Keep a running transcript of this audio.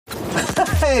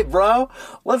Hey, bro,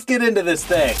 let's get into this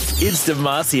thing. It's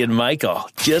Damashe and Michael,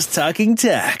 just talking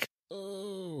tech.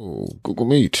 Oh, Google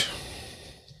Meet.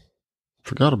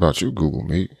 Forgot about you, Google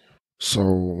Meet. So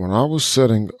when I was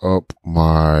setting up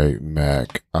my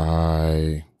Mac,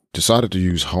 I decided to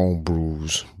use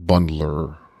Homebrew's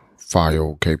bundler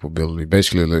file capability.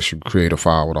 Basically, it lets you create a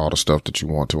file with all the stuff that you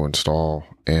want to install.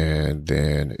 And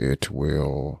then it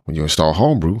will, when you install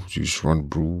Homebrew, you just run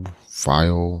brew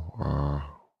file,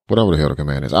 whatever the hell the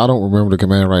command is. I don't remember the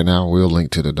command right now. We'll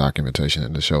link to the documentation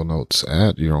in the show notes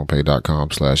at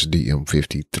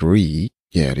yourownpay.com/DM53.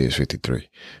 Yeah, it is 53.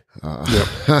 Yep.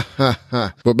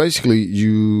 But basically,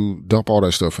 you dump all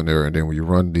that stuff in there, and then when you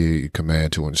run the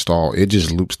command to install, it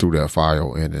just loops through that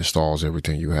file and installs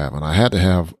everything you have. And I had to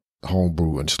have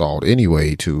Homebrew installed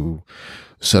anyway to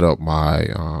set up my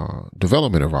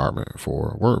development environment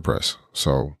for WordPress.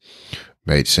 So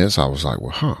made sense. I was like,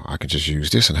 well, I can just use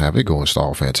this and have it go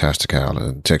install Fantastical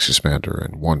and Text Expander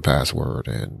and 1Password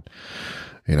and,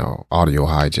 Audio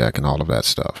Hijack and all of that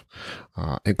stuff,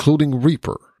 including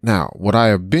Reaper. Now, what I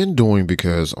have been doing,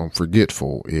 because I'm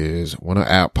forgetful, is when an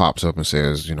app pops up and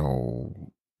says,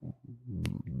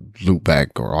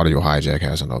 Loopback or Audio Hijack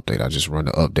has an update, I just run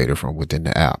the updater from within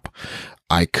the app.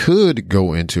 I could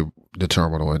go into the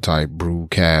terminal and type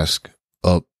brewcast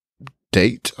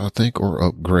update, I think, or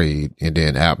upgrade, and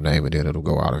then app name, and then it'll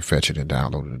go out and fetch it and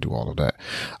download it and do all of that.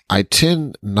 I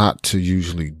tend not to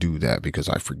usually do that because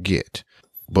I forget.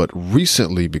 But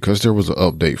recently, because there was an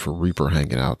update for Reaper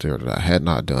hanging out there that I had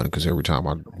not done, because every time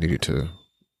I needed to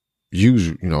use,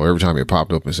 every time it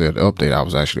popped up and said update, I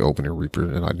was actually opening Reaper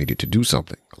and I needed to do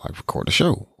something like record the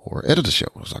show or edit the show.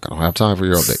 I was like, I don't have time for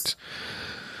your updates.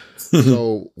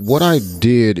 So what I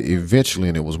did eventually,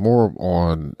 and it was more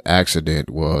on accident,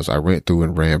 was I went through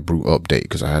and ran brew update,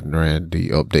 because I hadn't ran the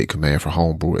update command for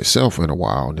Homebrew itself in a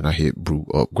while. And then I hit brew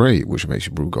upgrade, which makes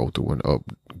brew go through and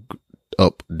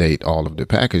update all of the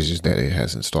packages that it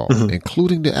has installed,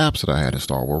 including the apps that I had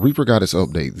installed. Well, Reaper got its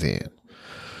update then.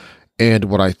 And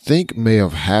what I think may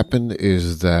have happened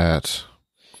is that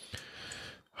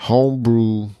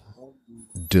Homebrew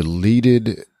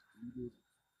deleted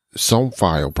some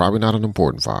file, probably not an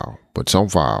important file, but some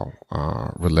file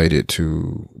related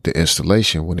to the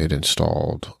installation when it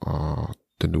installed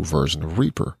the new version of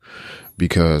Reaper.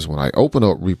 Because when I open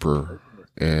up Reaper,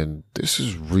 and this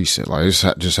is recent, like this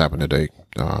just happened today,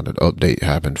 the update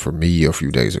happened for me a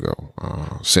few days ago,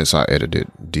 since I edited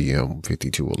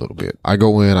DM52 a little bit. I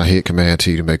go in, I hit Command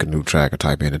T to make a new track, I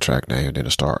type in the track name, and then I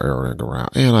start erroring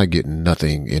around, and I get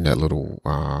nothing in that little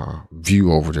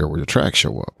view over there where the tracks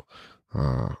show up.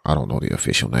 I don't know the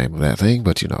official name of that thing,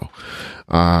 but I'm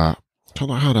like,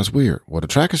 how that's weird. Well, the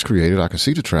track is created. I can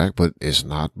see the track, but it's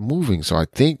not moving. So I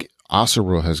think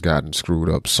Asura has gotten screwed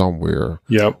up somewhere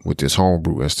with this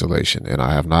Homebrew installation. And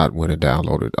I have not went and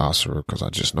downloaded Asura because I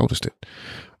just noticed it,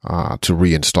 to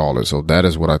reinstall it. So that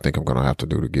is what I think I'm going to have to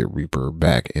do to get Reaper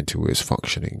back into its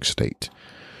functioning state.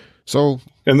 So,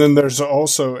 and then there's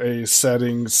also a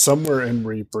setting somewhere in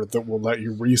Reaper that will let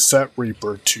you reset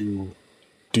Reaper to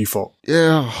default.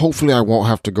 Yeah, hopefully I won't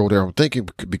have to go there. I'm thinking,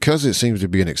 because it seems to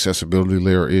be an accessibility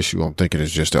layer issue, I'm thinking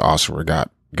it's just that Asura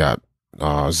got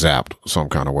zapped some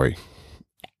kind of way.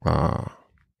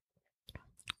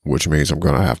 Which means I'm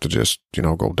going to have to just,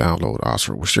 go download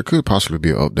Asura, which there could possibly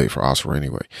be an update for Asura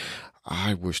anyway.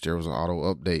 I wish there was an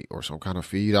auto update or some kind of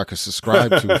feed I could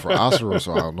subscribe to for Asura,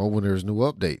 so I'll know when there's new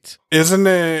updates. Isn't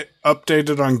it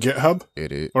updated on GitHub?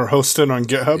 It is. Or hosted on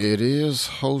GitHub? It is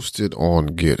hosted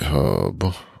on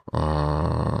GitHub.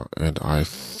 And I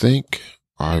think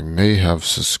I may have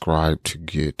subscribed to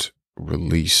get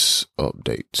release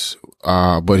updates.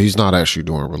 But he's not actually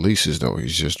doing releases though.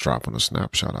 He's just dropping a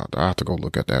snapshot out there. I have to go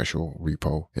look at the actual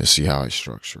repo and see how it's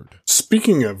structured.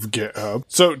 Speaking of GitHub,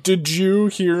 so did you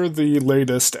hear the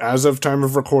latest, as of time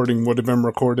of recording, would have been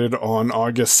recorded on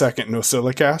August 2nd,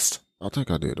 Nosilicast? I think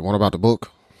I did. The one about the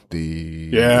book?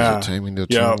 Taming the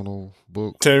Terminal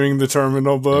book? Taming the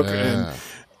Terminal book. Yeah.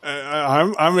 And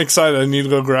I'm excited. I need to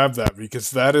go grab that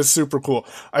because that is super cool.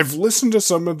 I've listened to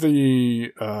some of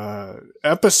the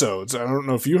episodes. I don't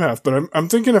know if you have, but I'm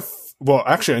thinking well,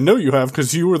 actually, I know you have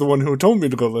because you were the one who told me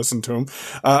to go listen to them.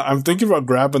 I'm thinking about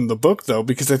grabbing the book though,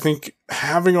 because I think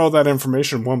having all that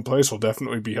information in one place will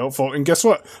definitely be helpful. And guess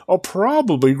what? I'll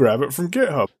probably grab it from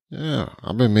GitHub. Yeah,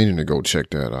 I've been meaning to go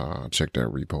check that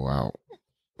repo out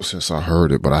since I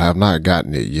heard it, but I have not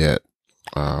gotten it yet.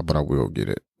 But I will get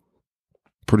it.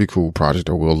 pretty cool project.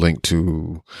 I will link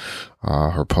to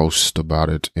her post about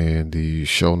it in the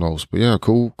show notes. But yeah,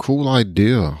 cool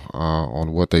idea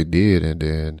on what they did. And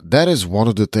then that is one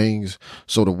of the things.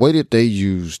 So the way that they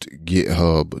used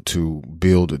GitHub to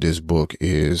build this book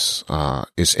is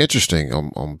it's interesting.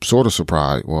 I'm sort of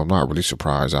surprised. Well, I'm not really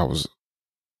surprised. I was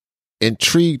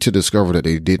intrigued to discover that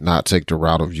they did not take the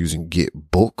route of using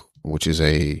Gitbook, which is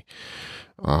a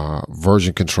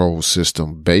version control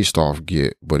system based off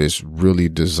Git, but it's really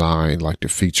designed, like the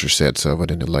feature sets of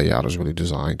it and the layout is really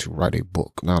designed to write a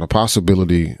book. Now, the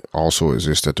possibility also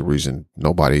exists that the reason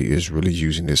nobody is really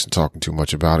using this and talking too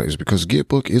much about it is because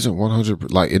Gitbook isn't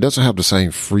 100, like it doesn't have the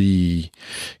same free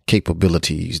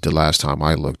capabilities the last time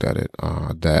I looked at it,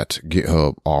 that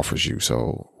GitHub offers you.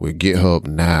 So with GitHub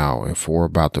now, and for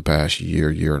about the past year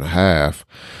and a half,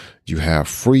 you have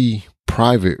free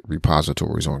private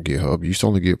repositories on GitHub. You used to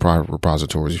only get private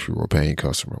repositories if you were a paying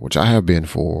customer, which I have been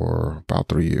for about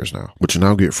 3 years now. But you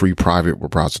now get free private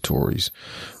repositories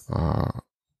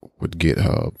with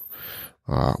GitHub,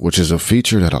 which is a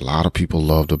feature that a lot of people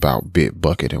loved about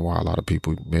Bitbucket, and why a lot of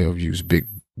people may have used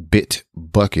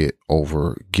Bitbucket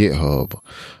over GitHub.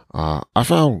 I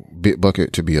found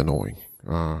Bitbucket to be annoying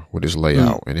with its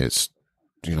layout and its,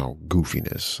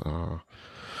 goofiness.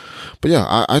 But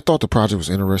yeah, I thought the project was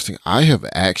interesting. I have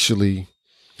actually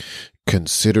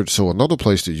considered, so another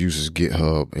place that uses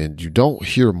GitHub, and you don't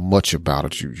hear much about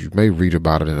it, you may read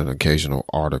about it in an occasional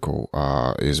article,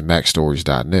 is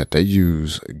macstories.net. They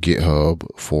use GitHub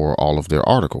for all of their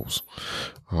articles.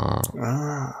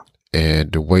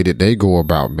 And the way that they go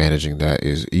about managing that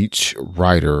is each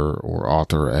writer or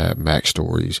author at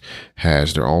MacStories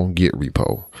has their own Git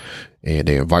repo, and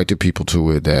they invite the people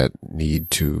to it that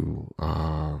need to,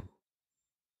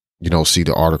 see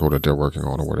the article that they're working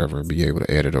on or whatever, and be able to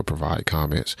edit or provide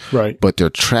comments. Right. But they're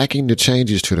tracking the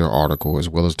changes to their article as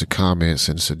well as the comments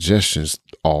and suggestions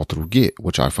all through Git,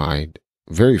 which I find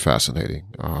very fascinating,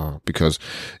 because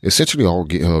essentially all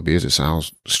GitHub is, it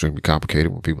sounds extremely complicated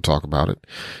when people talk about it.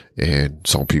 And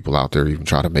some people out there even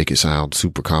try to make it sound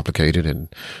super complicated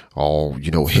and all,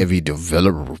 heavy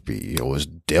developer, it's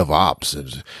DevOps.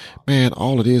 And man,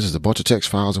 all it is a bunch of text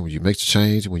files. And when you make the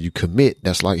change, when you commit,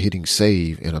 that's like hitting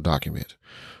save in a document.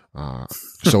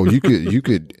 So you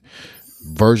could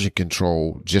version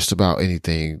control just about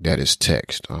anything that is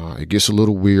text. It gets a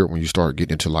little weird when you start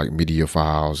getting into like media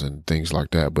files and things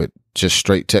like that, but just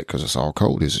straight text, because it's all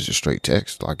code, is just straight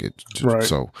text. Like it. Right.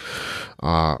 So,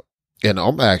 and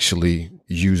I'm actually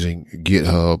using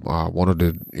GitHub. One of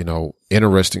the,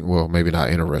 interesting, well, maybe not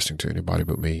interesting to anybody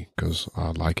but me, because I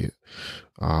like it.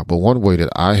 But one way that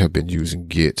I have been using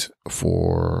Git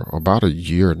for about a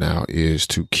year now is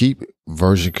to keep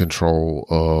version control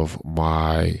of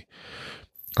my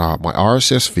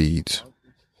RSS feeds.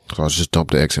 So I just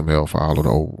dumped the XML file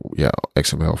or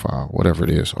XML file, whatever it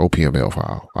is, OPML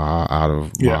file, out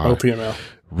of my OPML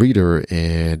reader.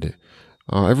 And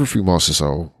every few months or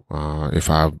so, if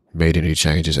I've made any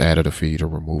changes, added a feed or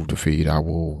removed a feed, I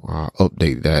will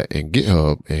update that in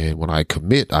GitHub. And when I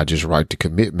commit, I just write the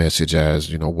commit message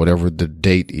as, whatever the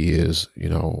date is,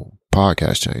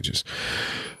 podcast changes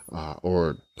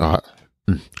or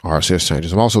RSS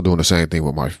changes. I'm also doing the same thing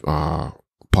with my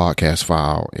podcast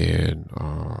file and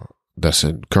that's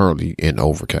currently in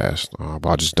Overcast. But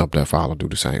I just dump that file and do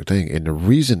the same thing. And the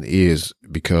reason is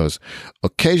because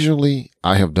occasionally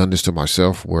I have done this to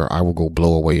myself where I will go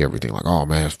blow away everything. Like, oh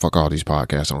man, fuck all these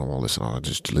podcasts. I don't want to listen. I'll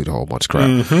just delete a whole bunch of crap.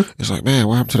 Mm-hmm. It's like, man,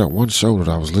 what happened to that one show that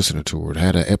I was listening to, or it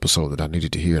had an episode that I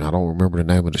needed to hear and I don't remember the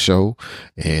name of the show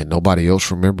and nobody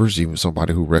else remembers, even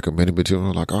somebody who recommended it to me.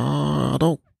 I'm like, I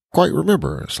don't quite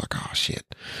remember. It's like, oh shit.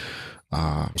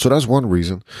 So that's one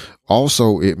reason.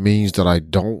 Also, it means that I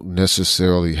don't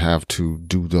necessarily have to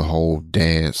do the whole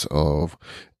dance of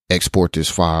export this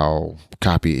file,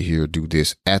 copy it here, do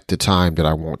this at the time that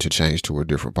I want to change to a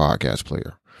different podcast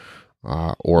player,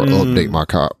 or update my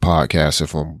podcast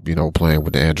if I'm, playing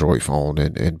with the Android phone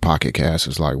and Pocket Cast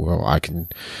is like, well, I can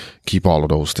keep all of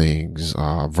those things,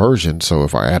 versioned. So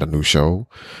if I add a new show,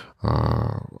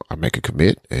 I make a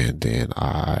commit and then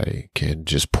I can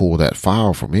just pull that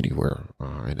file from anywhere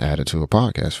and add it to a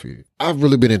podcast feed. I've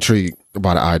really been intrigued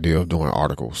by the idea of doing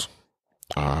articles.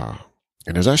 And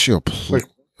there's actually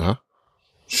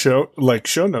show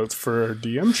notes for a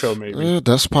DM show, maybe.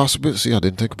 That's a possibility. See, I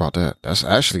didn't think about that. That's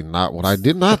actually not what I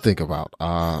did not think about.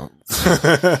 But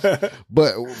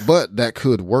that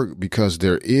could work because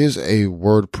there is a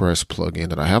WordPress plugin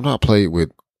that I have not played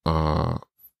with,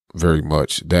 very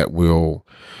much that will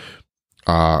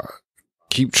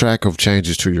keep track of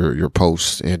changes to your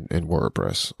posts in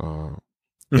WordPress.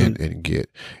 in Git.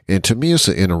 And to me, it's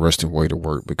an interesting way to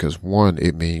work because one,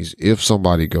 it means if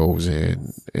somebody goes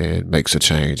in and makes a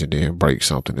change and then breaks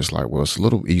something, it's like, well, it's a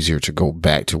little easier to go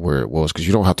back to where it was because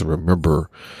you don't have to remember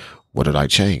what did I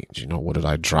change? You know, what did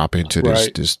I drop into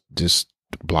this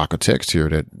block of text here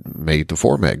that made the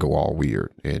format go all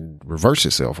weird and reverse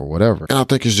itself or whatever. And I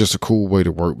think it's just a cool way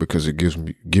to work because it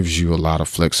gives you a lot of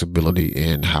flexibility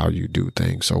in how you do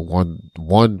things. So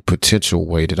one potential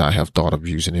way that I have thought of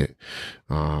using it,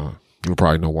 you'll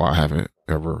probably know why I haven't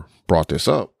ever brought this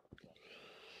up.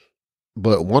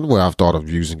 But one way I've thought of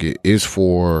using it is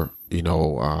for,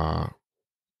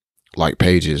 like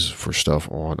pages for stuff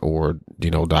on, or,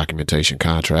 documentation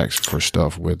contracts for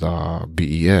stuff with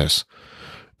BES.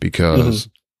 Because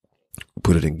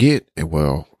put it in Git and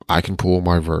I can pull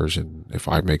my version. If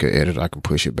I make an edit, I can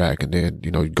push it back. And then,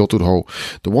 you go through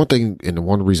the one thing and the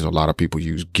one reason a lot of people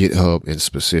use GitHub in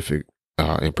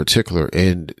particular,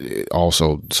 and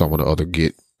also some of the other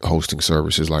Git hosting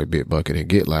services like Bitbucket and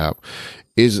GitLab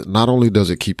is not only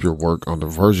does it keep your work under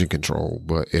version control,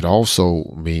 but it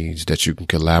also means that you can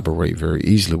collaborate very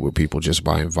easily with people just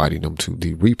by inviting them to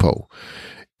the repo.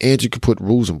 And you can put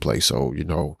rules in place. So,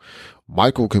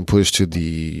 Michael can push to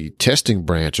the testing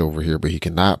branch over here, but he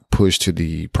cannot push to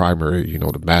the primary,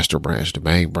 the master branch, the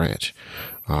main branch,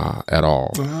 at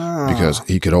all because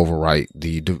he could overwrite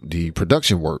the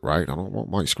production work, right? I don't want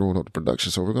Mike screwing up the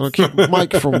production. So we're going to keep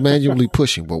Mike from manually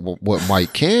pushing. But what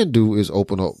Mike can do is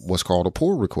open up what's called a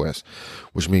pull request,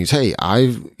 which means, hey,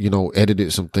 I've,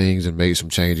 edited some things and made some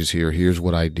changes here. Here's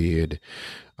what I did.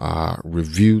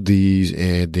 Review these,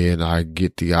 and then I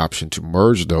get the option to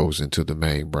merge those into the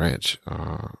main branch,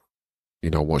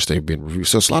 once they've been reviewed.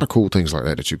 So it's a lot of cool things like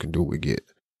that you can do with Git.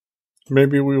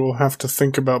 Maybe we will have to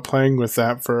think about playing with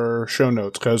that for show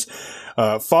notes because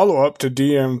follow up to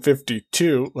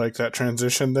DM52, like that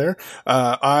transition there.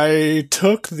 I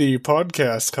took the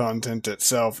podcast content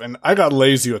itself and I got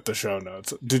lazy with the show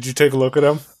notes. Did you take a look at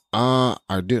them?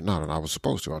 I did not, and I was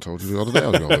supposed to. I told you the other day I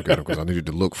was going to look at them because I needed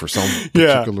to look for some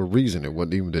particular reason. It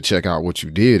wasn't even to check out what you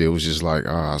did. It was just like,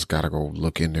 I just got to go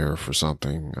look in there for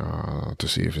something to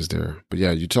see if it's there. But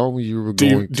yeah, you told me you were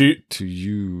going to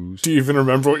use. Do you even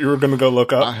remember what you were going to go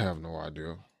look up? I have no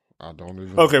idea. I don't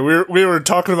even. Okay, we were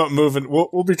talking about moving.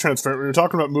 We'll be transparent. We were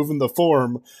talking about moving the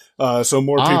form so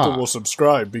more people will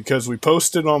subscribe because we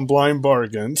posted on Blind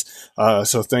Bargains.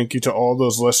 So thank you to all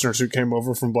those listeners who came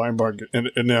over from Blind Bargains,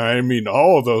 and I mean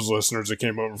all of those listeners that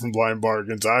came over from Blind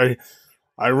Bargains.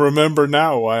 I remember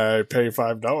now why I pay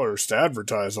 $5 to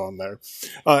advertise on there.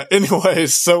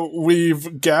 Anyways, so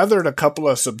we've gathered a couple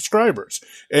of subscribers,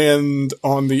 and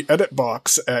on the edit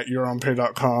box at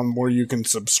youronpay.com where you can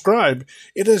subscribe,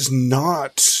 it doesn't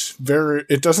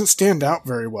stand out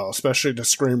very well, especially to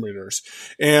screen readers.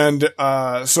 And,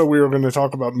 so we were going to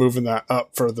talk about moving that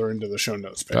up further into the show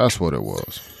notes page. That's what it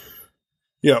was.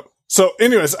 Yep. So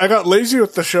anyways, I got lazy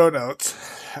with the show notes.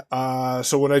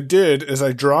 So what I did is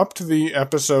I dropped the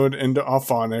episode into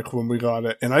Alphonic when we got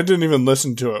it, and I didn't even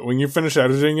listen to it. When you finish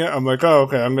editing it, I'm like, oh,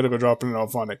 okay, I'm going to go drop it in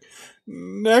Alphonic.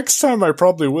 Next time I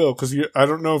probably will, because I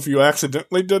don't know if you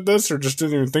accidentally did this or just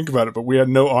didn't even think about it, but we had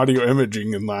no audio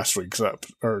imaging in last week's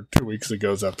or 2 weeks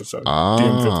ago's episode,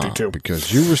 DM52.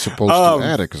 Because you were supposed to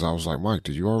add it, because I was like, Mike,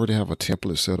 did you already have a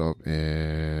template set up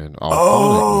in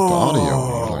Alphonic with the audio?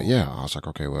 And he was like, yeah. I was like,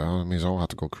 okay, well, that means I don't have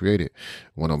to go create it.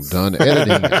 When I'm done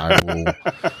editing,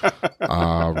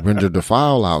 I will render the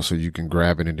file out so you can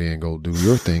grab it and then go do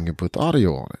your thing and put the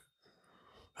audio on it.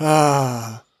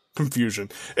 Confusion.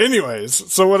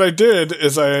 Anyways, so what I did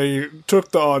is I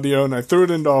took the audio and I threw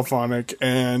it into Alphonic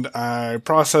and I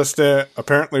processed it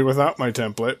apparently without my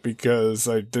template because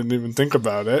I didn't even think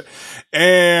about it.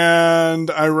 And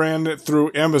I ran it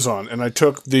through Amazon and I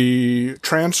took the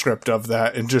transcript of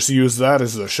that and just used that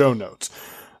as the show notes.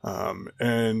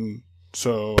 And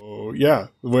so yeah,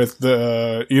 with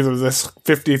the either this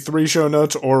 53 show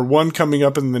notes or one coming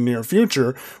up in the near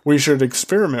future, we should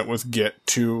experiment with Git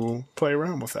to play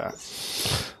around with that.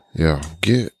 Yeah,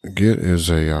 Git is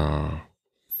a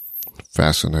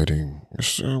fascinating.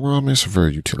 It's a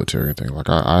very utilitarian thing. Like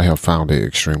I have found it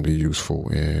extremely useful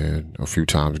in a few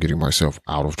times getting myself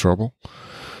out of trouble.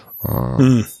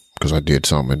 Because I did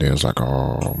something and then it's like,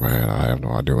 oh man, I have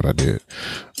no idea what I did.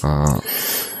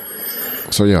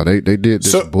 So yeah, they did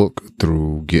this book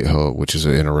through GitHub, which is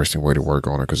an interesting way to work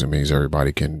on it because it means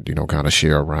everybody can, kind of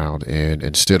share around. And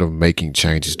instead of making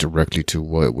changes directly to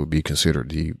what would be considered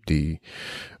the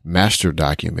master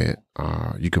document,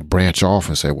 you can branch off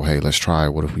and say, well, hey, let's try.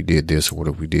 What if we did this? Or what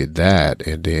if we did that?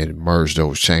 And then merge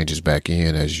those changes back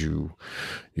in as you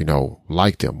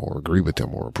like them or agree with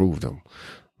them or approve them.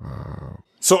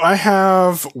 So I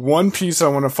have one piece I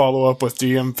want to follow up with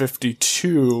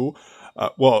DM52.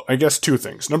 Well, I guess two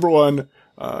things. Number one,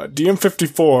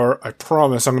 DM54, I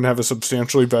promise I'm going to have a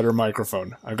substantially better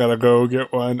microphone. I got to go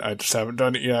get one. I just haven't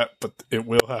done it yet, but it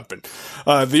will happen.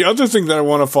 The other thing that I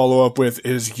want to follow up with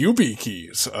is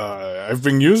Yubikeys. I've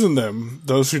been using them.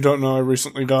 Those who don't know, I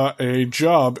recently got a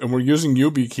job and we're using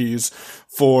Yubikeys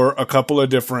for a couple of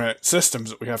different systems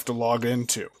that we have to log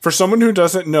into. For someone who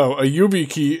doesn't know, a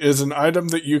Yubikey is an item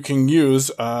that you can use.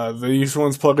 These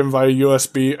ones plug in via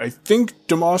USB. I think,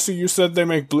 Damashe, you said they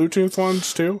make Bluetooth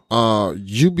ones too?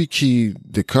 Yubikey,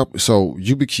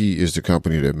 Yubikey is the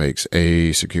company that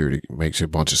makes a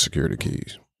bunch of security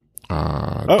keys.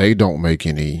 They don't make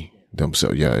any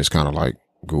themselves. Yeah, it's kind of like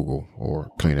Google or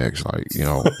Kleenex.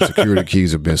 Security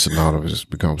keys have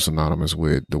become synonymous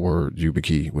with the word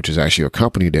Yubikey, which is actually a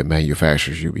company that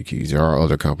manufactures Yubikeys. There are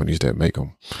other companies that make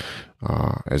them,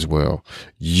 as well.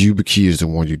 Yubikey is the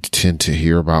one you tend to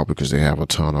hear about because they have a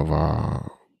ton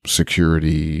of,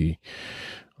 security,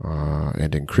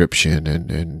 and encryption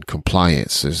and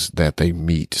compliances that they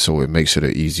meet. So it makes it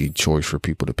an easy choice for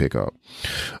people to pick up.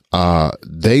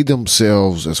 They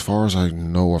themselves, as far as I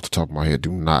know off the top of my head,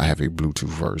 do not have a Bluetooth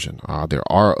version. There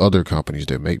are other companies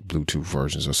that make Bluetooth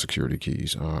versions of security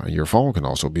keys. And your phone can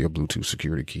also be a Bluetooth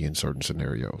security key in certain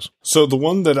scenarios. So the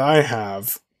one that I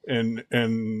have, and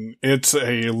it's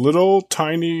a little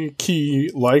tiny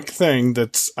key-like thing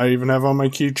I even have on my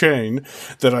keychain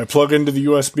that I plug into the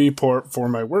USB port for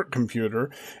my work computer.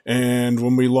 And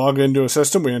when we log into a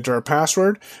system, we enter our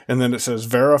password, and then it says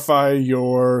verify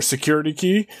your security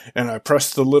key. And I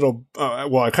press the little,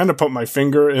 I kind of put my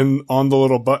finger on the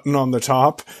little button on the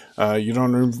top. You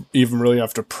don't even really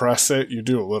have to press it. You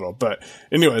do a little, but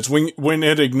anyways, when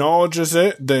it acknowledges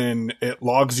it, then it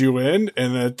logs you in,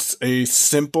 and it's a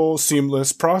simple,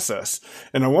 seamless process.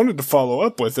 And I wanted to follow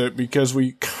up with it because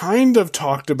we kind of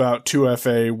talked about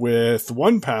 2FA with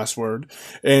 1Password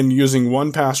and using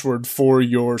 1Password for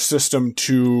your system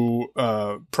to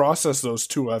process those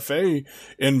 2FA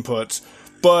inputs,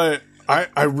 but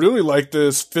I really like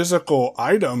this physical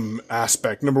item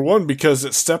aspect. Number one, because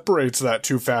it separates that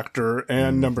two-factor,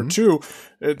 and number two,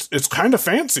 it's kind of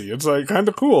fancy. It's like kind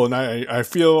of cool, and I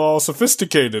feel all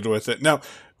sophisticated with it. Now,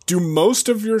 do most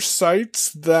of your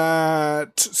sites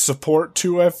that support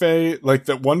 2FA, like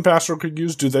that 1Password could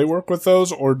use, do they work with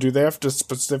those, or do they have to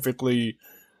specifically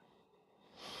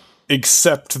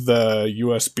accept the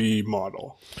USB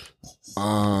model?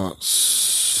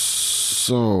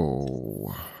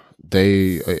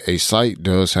 A site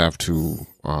does have to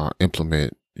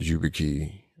implement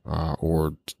Yubikey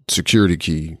or security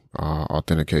key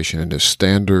authentication, and the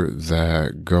standard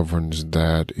that governs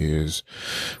that is,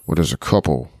 there's a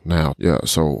couple now. Yeah,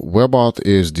 so WebAuth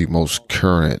is the most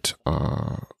current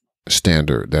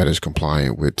standard that is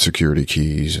compliant with security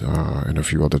keys and a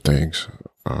few other things,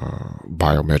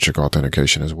 biometric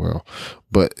authentication as well.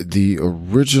 But the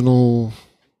original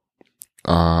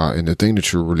and the thing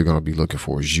that you're really going to be looking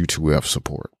for is U2F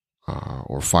support,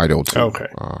 or Fido 2,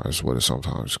 is what it's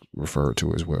sometimes referred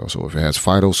to as well. So if it has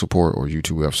Fido support or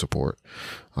U2F support,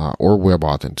 or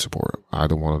WebAuthn support,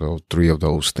 either one of those, three of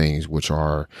those things, which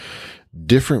are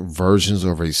different versions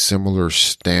of a similar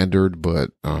standard, but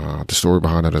the story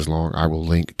behind that is long. I will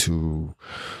link to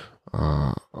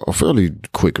a fairly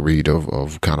quick read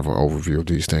of kind of an overview of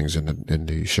these things in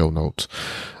the show notes.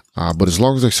 But as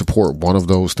long as they support one of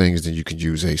those things, then you can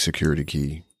use a security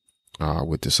key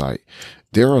with the site.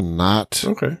 There are not.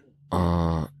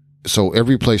 So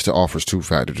every place that offers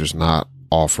two-factor does not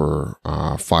offer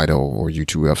Fido or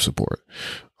U2F support.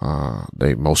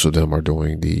 Most of them are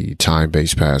doing the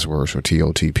time-based passwords or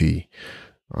TOTP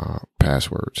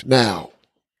passwords. Now,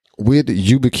 with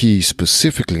Yubikey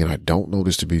specifically, and I don't know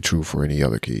this to be true for any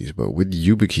other keys, but with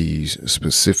Yubikeys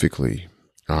specifically,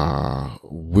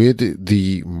 with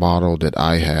the model that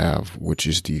I have, which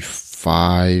is the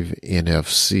 5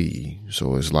 NFC,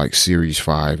 so it's like Series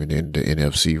 5 and then the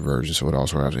NFC version, so it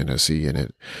also has NFC in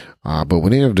it. But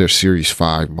with any of their Series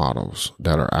 5 models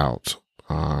that are out,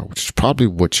 which is probably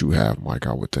what you have, Mike,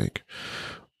 I would think.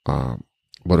 But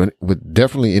with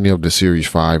definitely any of the Series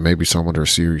 5, maybe some of their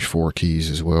Series 4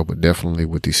 keys as well, but definitely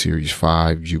with the Series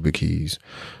 5 Yubikeys,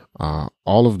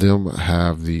 all of them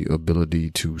have the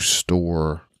ability to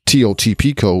store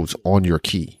TOTP codes on your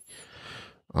key.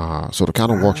 So to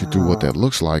kind of walk you through what that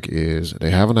looks like is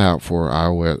they have an app for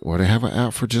iOS, or they have an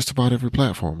app for just about every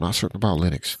platform. Not certain about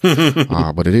Linux,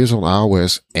 but it is on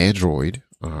iOS, Android,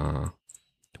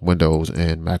 Windows,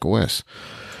 and macOS.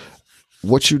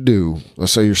 What you do,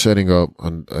 let's say you're setting up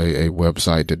a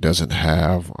website that doesn't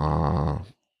have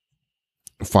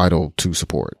FIDO2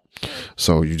 support.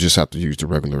 So you just have to use the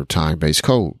regular time-based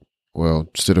code. Well,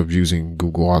 instead of using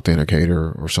Google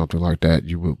Authenticator or something like that,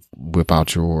 you would whip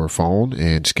out your phone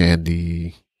and scan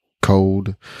the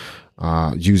code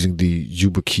using the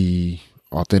Yubikey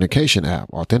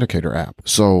authenticator app.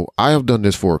 So I have done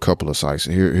this for a couple of sites.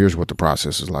 And here's what the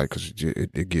process is like, because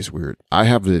it gets weird. I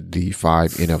have the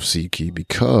D5 NFC key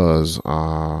because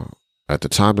at the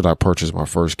time that I purchased my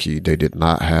first key, they did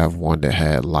not have one that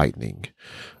had Lightning.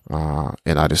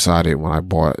 And I decided when I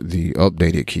bought the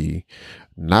updated key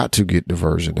not to get the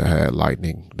version that had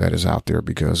Lightning that is out there,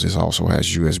 because this also has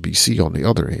USB-C on the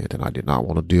other end. And I did not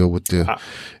want to deal with the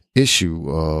issue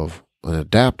of an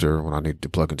adapter when I need to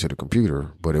plug into the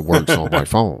computer, but it works on my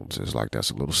phones. It's like,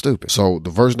 that's a little stupid. So the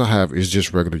version I have is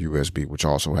just regular USB, which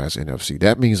also has NFC.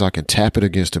 That means I can tap it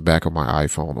against the back of my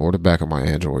iPhone or the back of my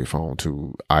Android phone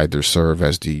to either serve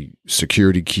as the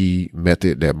security key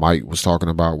method that Mike was talking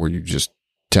about, where you just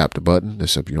tap the button,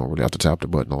 except you don't really have to tap the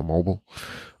button on mobile,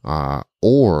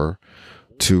 or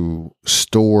to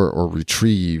store or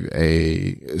retrieve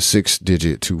a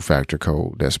 6-digit two-factor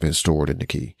code that's been stored in the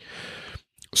key.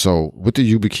 So with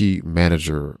the Yubikey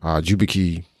Manager,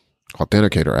 Yubikey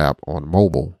Authenticator app on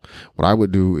mobile, what I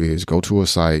would do is go to a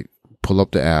site, pull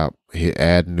up the app, hit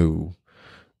Add New,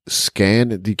 scan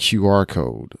the QR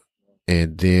code,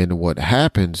 and then what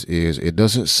happens is it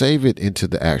doesn't save it into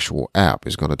the actual app.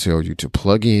 It's going to tell you to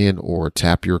plug in or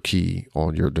tap your key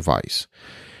on your device.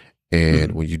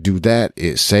 And when you do that,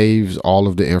 it saves all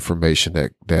of the information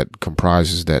that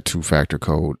comprises that two-factor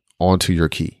code onto your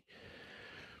key.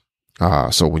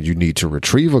 So when you need to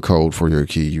retrieve a code for your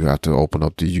key, you have to open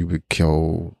up the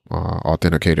Yubikey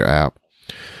Authenticator app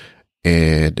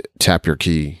and tap your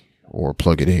key or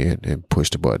plug it in and push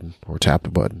the button or tap the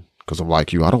button. Because I'm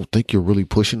like you, I don't think you're really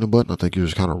pushing the button. I think you're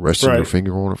just kind of resting your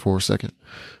finger on it for a second.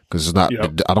 Because it's not,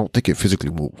 I don't think it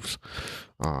physically moves.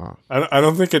 I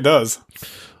don't think it does.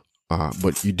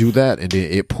 But you do that, and then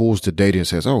it pulls the data and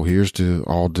says, "Oh, here's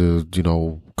all the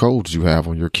codes you have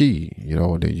on your key."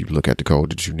 And then you look at the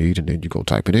code that you need, and then you go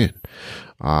type it in.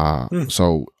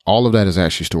 So all of that is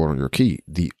actually stored on your key.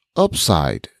 The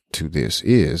upside to this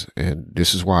is, and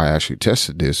this is why I actually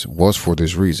tested this, was for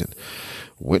this reason.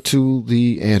 Went to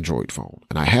the Android phone,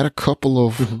 and I had a couple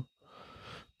of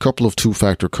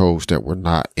two-factor codes that were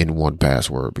not in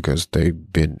 1Password because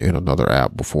they've been in another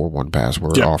app before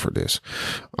 1Password offered this.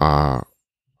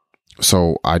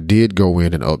 So I did go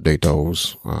in and update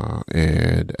those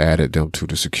and added them to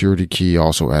the security key,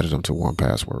 also added them to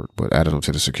 1Password, but added them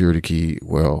to the security key.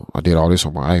 Well, I did all this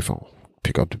on my iPhone.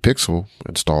 Pick up the Pixel,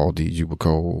 install the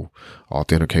Yubikey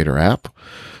Authenticator app,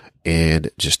 and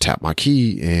just tap my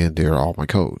key, and there are all my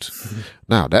codes.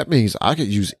 Now, that means I could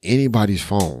use anybody's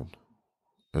phone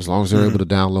as long as they're able to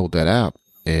download that app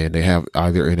and they have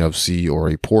either NFC or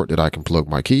a port that I can plug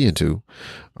my key into,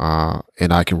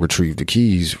 and I can retrieve the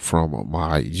keys from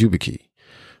my Yubikey,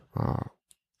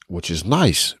 which is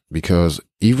nice because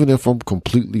even if I'm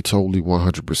completely, totally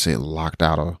 100% locked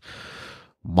out of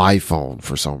my phone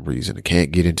for some reason, I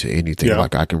can't get into anything,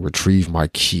 like I can retrieve my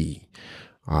key,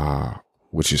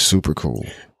 which is super cool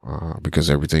because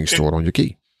everything's stored on your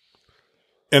key.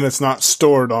 And it's not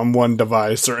stored on one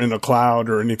device or in a cloud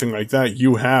or anything like that.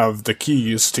 You have the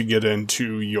keys to get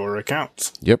into your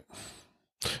accounts. Yep.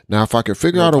 Now, if I could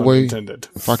figure out a way,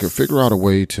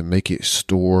 to make it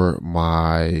store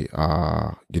my,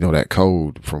 that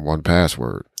code from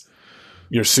 1Password.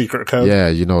 Your secret code? Yeah,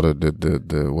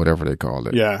 the whatever they call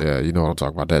it. Yeah, you know what I'm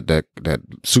talking about. That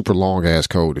super long ass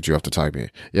code that you have to type in.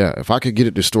 Yeah, if I could get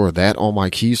it to store that on my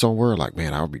key somewhere, like,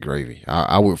 man, I would be gravy.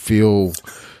 I would feel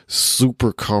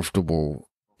super comfortable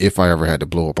if I ever had to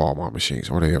blow up all my machines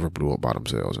or they ever blew up by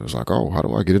themselves. And it's like, oh, how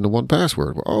do I get into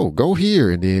 1Password? Well, oh, go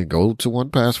here and then go to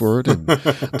 1Password and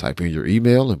type in your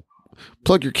email and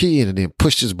plug your key in and then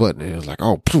push this button. And it's like,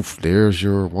 oh, poof, there's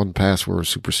your 1Password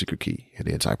super secret key. And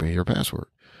then type in your password.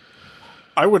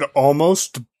 I would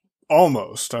almost,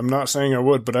 I'm not saying I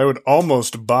would, but I would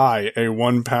almost buy a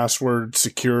 1Password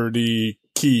security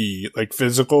key, like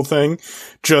physical thing,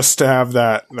 just to have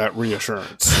that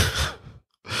reassurance.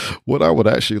 What I would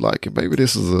actually like, and maybe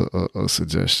this is a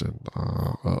suggestion,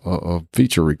 a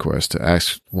feature request to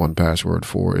ask 1Password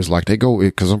for, is like they go,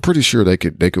 because I'm pretty sure they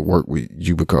could work with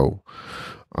Yubikey,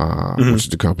 which is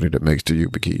the company that makes the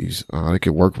Yubikeys. They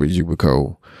could work with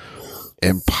Yubikey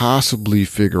and possibly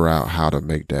figure out how to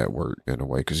make that work in a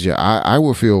way. Because I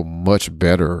would feel much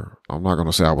better. I'm not going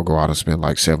to say I would go out and spend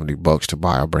like $70 to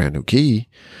buy a brand new key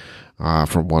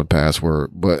from 1Password,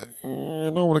 but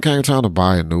when it came time to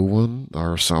buy a new one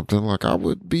or something, like I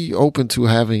would be open to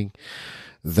having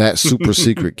that super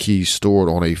secret key stored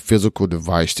on a physical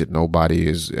device that nobody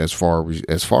is, as far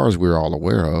as we're all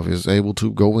aware of, is able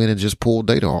to go in and just pull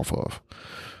data off of.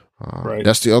 Right.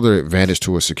 That's the other advantage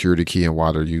to a security key and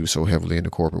why they're used so heavily in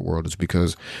the corporate world, is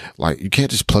because like you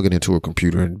can't just plug it into a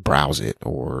computer and browse it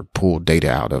or pull data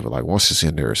out of it. Like once it's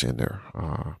in there, it's in there.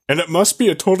 And it must be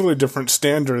a totally different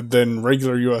standard than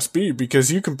regular USB,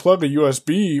 because you can plug a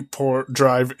USB port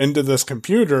drive into this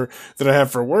computer that I have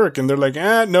for work, and they're like,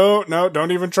 no,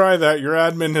 don't even try that. Your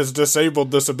admin has disabled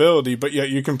this ability, but yet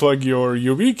you can plug your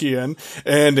Yubikey in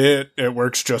and it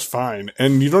works just fine.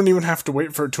 And you don't even have to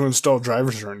wait for it to install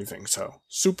drivers or anything. So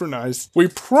super nice. We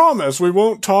promise we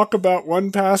won't talk about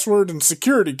 1Password and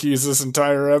security keys this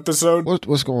entire episode.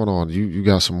 What's going on? You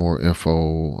got some more info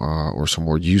or some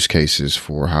more use cases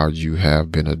for how you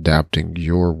have been adapting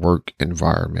your work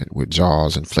environment with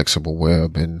JAWS and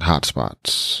FlexibleWeb and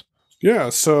hotspots. Yeah,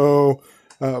 so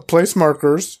place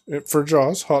markers for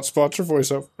JAWS, hotspots or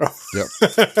voiceover. Yep,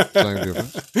 same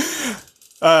difference.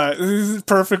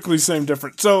 Perfectly same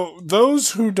difference. So those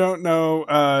who don't know,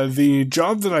 the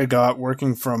job that I got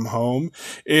working from home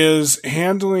is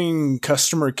handling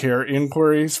customer care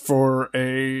inquiries for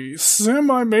a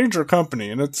semi-major company,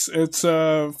 and it's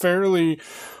fairly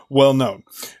well known.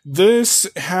 This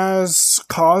has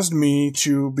caused me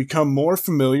to become more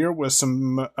familiar with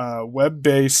some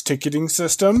web-based ticketing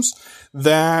systems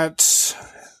that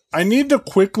I need to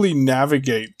quickly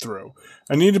navigate through.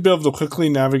 I need to be able to quickly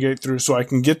navigate through so I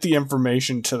can get the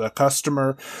information to the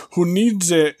customer who needs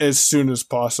it as soon as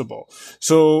possible.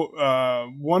 So,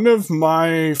 one of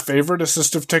my favorite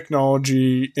assistive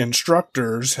technology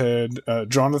instructors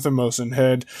Jonathan Mosen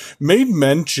had made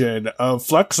mention of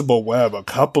FlexibleWeb a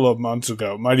couple of months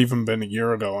ago, might even been a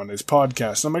year ago on his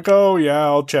podcast. I'm like, oh yeah,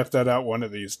 I'll check that out one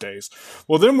of these days.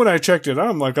 Well, then when I checked it out,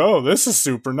 I'm like, oh, this is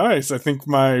super nice. I think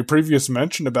my previous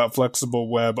mention about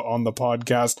FlexibleWeb on the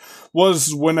podcast was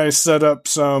when I set up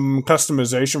some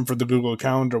customization for the Google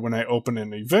Calendar when I open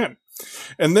an event.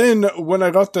 And then when I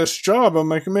got this job, I'm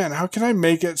like, man, how can I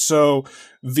make it so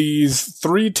these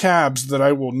 3 tabs that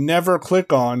I will never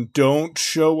click on don't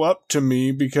show up to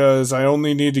me because I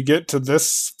only need to get to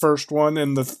this first one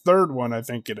and the third one, I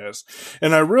think it is.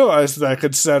 And I realized that I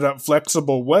could set up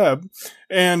FlexibleWeb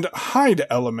and hide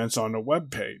elements on a web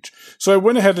page. So I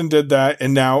went ahead and did that,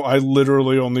 and now I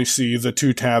literally only see the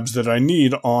 2 tabs that I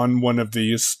need on one of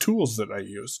these tools that I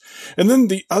use. And then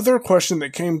the other question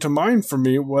that came to mind for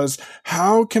me was,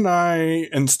 how can I,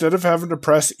 instead of having to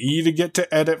press E to get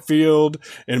to edit field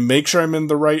and make sure I'm in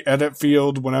the right edit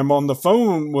field when I'm on the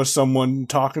phone with someone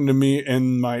talking to me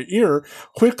in my ear,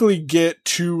 quickly get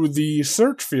to the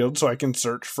search field so I can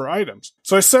search for items.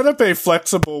 So I set up a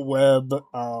FlexibleWeb,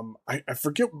 I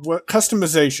forget what,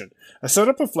 customization. I set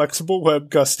up a FlexibleWeb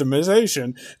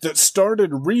customization that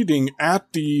started reading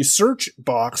at the search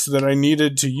box that I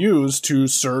needed to use to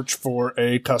search for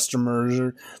a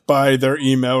customer by their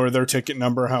email or their ticket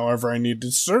number, however I need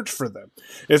to search for them.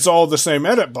 It's all the same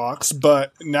edit box,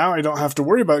 but now I don't have to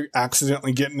worry about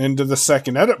accidentally getting into the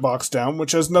second edit box down,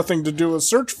 which has nothing to do with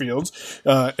search fields,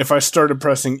 if I started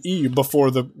pressing E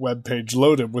before the web page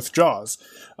loaded with JAWS.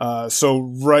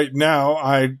 So right now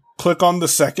I click on the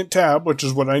second tab, which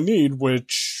is what I need,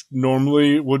 which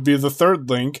normally would be the third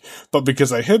link, but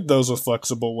because I hid those with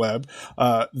FlexibleWeb,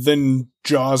 then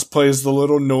JAWS plays the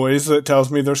little noise that tells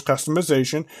me there's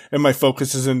customization, and my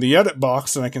focus is in the edit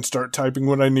box, and I can start typing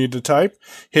what I need to type,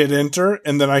 hit enter,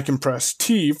 and then I can press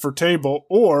T for table,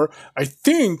 or I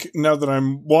think now that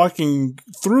I'm walking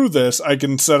through this, I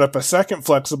can set up a second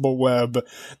FlexibleWeb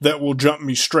that will jump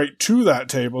me straight to that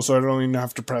table, so I don't even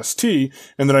have to press T,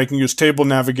 and then I can use table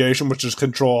navigation, which is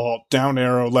Control-Alt, down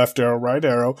arrow, left arrow, right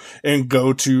arrow, and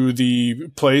go to the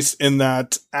place in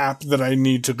that app that I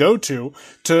need to go to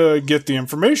get the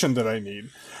information that I need.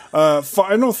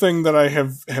 Final thing that I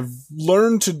have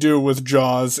learned to do with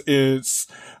JAWS is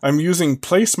I'm using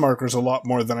place markers a lot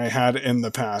more than I had in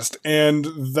the past. And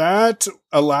that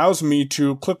allows me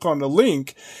to click on a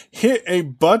link, hit a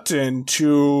button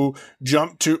to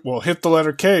jump to, hit the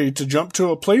letter K to jump to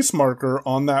a place marker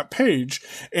on that page.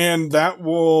 And that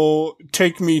will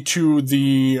take me to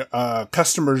the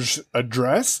customer's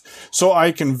address so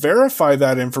I can verify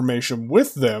that information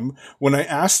with them when I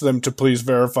ask them to please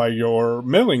verify your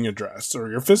mailing address or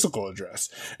your physical address.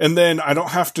 And then I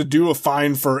don't have to do a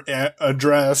find for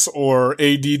address or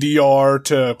ADDR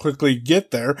to quickly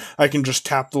get there. I can just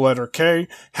tap the letter K,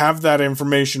 have that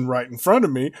information right in front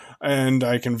of me, and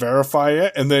I can verify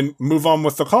it and then move on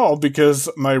with the call because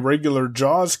my regular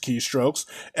JAWS keystrokes,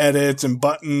 edits and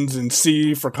buttons and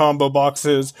C for combo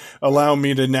boxes allow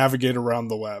me to navigate around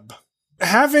the web.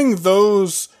 Having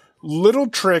those little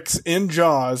tricks in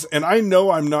JAWS, and I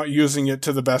know I'm not using it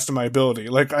to the best of my ability.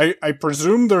 Like, I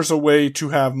presume there's a way to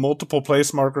have multiple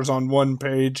place markers on one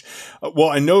page. Well,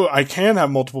 I know I can have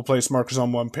multiple place markers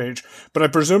on one page, but I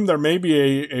presume there may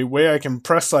be a way I can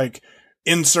press, like,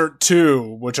 insert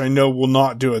to, which I know will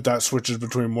not do it. That switches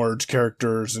between words,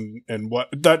 characters, and what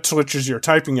that switches your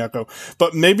typing echo.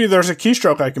 But maybe there's a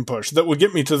keystroke I can push that will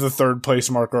get me to the third place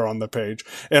marker on the page,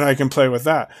 and I can play with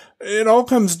that. It all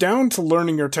comes down to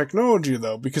learning your technology,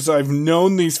 though, because I've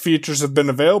known these features have been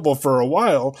available for a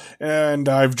while, and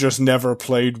I've just never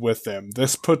played with them.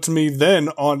 This puts me then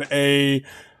on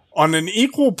an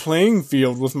equal playing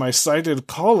field with my sighted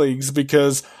colleagues,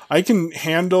 because I can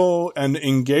handle an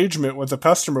engagement with a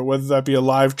customer, whether that be a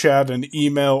live chat, an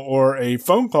email, or a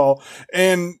phone call,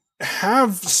 and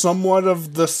have somewhat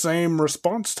of the same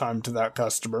response time to that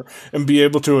customer and be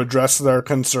able to address their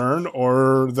concern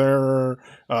or their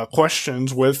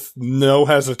questions with no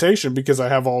hesitation, because I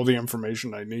have all the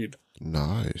information I need.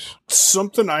 Nice.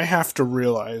 Something I have to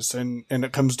realize, and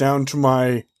it comes down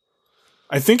to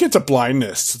I think it's a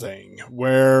blindness thing,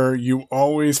 where you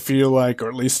always feel like, or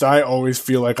at least I always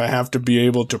feel like, I have to be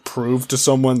able to prove to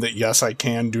someone that, yes, I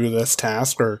can do this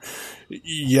task, or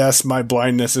yes, my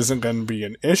blindness isn't going to be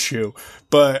an issue.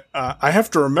 But I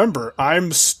have to remember,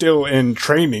 I'm still in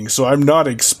training, so I'm not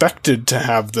expected to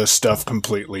have this stuff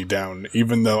completely down,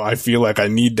 even though I feel like I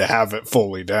need to have it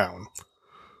fully down.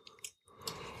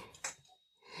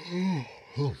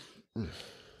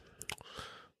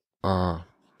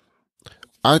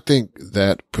 I think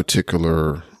that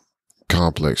particular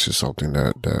complex is something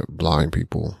that blind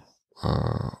people,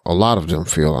 a lot of them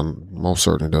feel, and most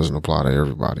certainly doesn't apply to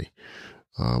everybody.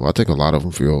 I think a lot of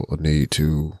them feel a need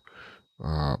to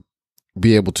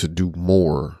be able to do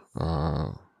more,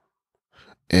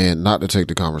 and not to take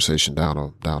the conversation down a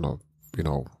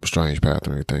strange path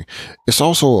or anything. It's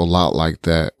also a lot like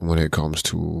that when it comes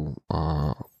to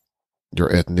your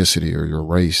ethnicity or your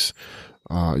race.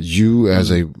 You as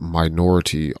a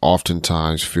minority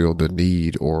oftentimes feel the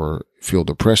need or feel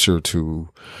the pressure to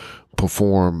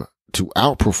outperform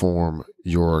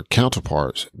your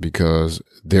counterparts, because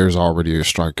there's already a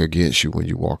strike against you when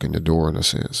you walk in the door, in a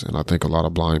sense. And I think a lot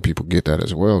of blind people get that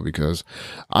as well, because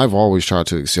I've always tried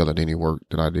to excel at any work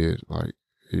that I did. Like,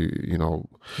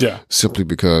 simply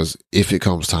because if it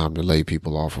comes time to lay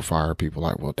people off or fire people,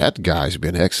 like, well, that guy's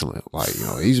been excellent. Like,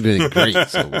 he's been great.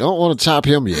 So we don't want to chop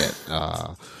him yet.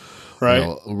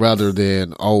 Right. Rather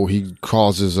than, he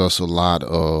causes us a lot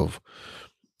of,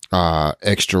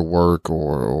 extra work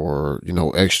or,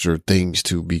 extra things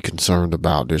to be concerned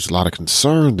about. There's a lot of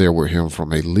concern there with him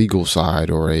from a legal side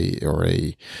or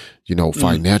a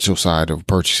financial side of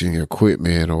purchasing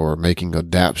equipment or making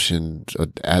adaptations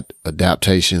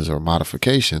or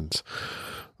modifications.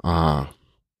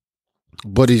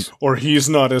 But he's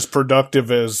not as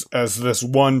productive as this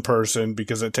one person,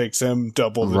 because it takes him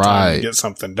double the time to get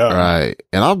something done. Right.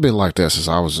 And I've been like that since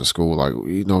I was in school. Like,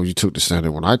 you took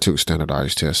when I took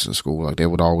standardized tests in school, like, they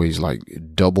would always like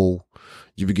double.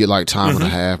 You would get like time and a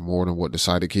half more than what the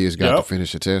sighted kids got to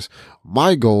finish the test.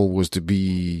 My goal was to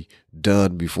be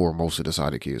done before most of the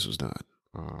sighted kids was done.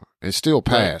 And still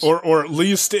pass, or at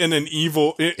least in an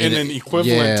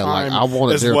equivalent time, like, I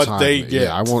wanted as their what time they limit. get.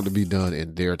 Yeah, I wanted to be done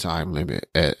in their time limit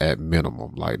at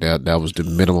minimum. Like that was the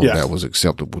minimum that was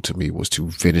acceptable to me, was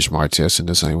to finish my test in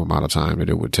the same amount of time that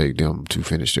it would take them to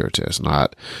finish their test,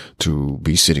 not to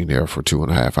be sitting there for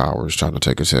 2.5 hours trying to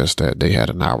take a test that they had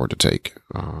an hour to take.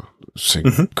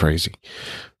 Seems crazy.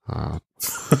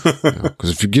 Because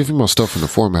if you give me my stuff in the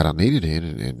format I need it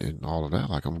in and all of that,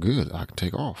 like, I'm good. I can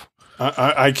take off.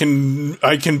 I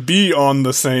can be on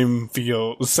the same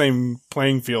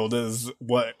playing field as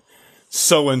what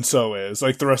so and so is,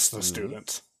 like the rest of the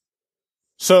students.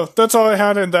 So that's all I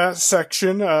had in that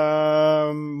section.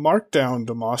 Markdown,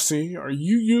 Damashe, are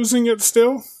you using it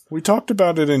still? We talked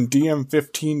about it in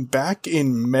DM53 back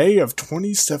in May of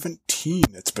 2017.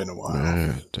 It's been a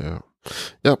while. Yeah.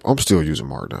 Yep, I'm still using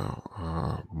Markdown.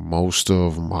 Most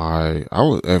of I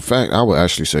would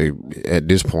actually say at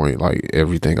this point, like,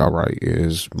 everything I write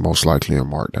is most likely in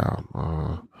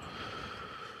Markdown.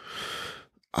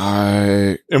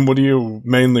 And what are you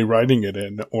mainly writing it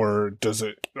in, or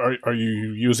are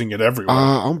you using it everywhere?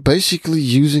 I'm basically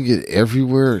using it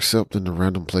everywhere except in the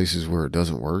random places where it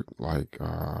doesn't work. Like,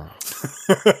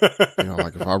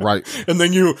 like if I write, and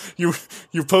then you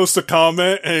post a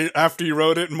comment after you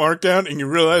wrote it in Markdown, and you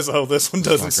realize, this one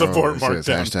doesn't support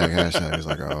Markdown. Hashtag. It's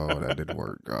like, that didn't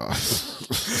work.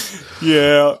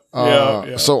 Yeah.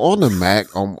 So on the Mac,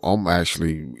 I'm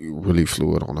actually really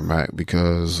fluid on the Mac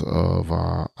because of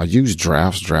I use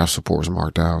drafts. Draft supports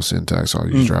Markdown syntax, so I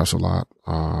use drafts a lot.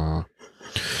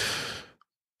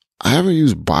 I haven't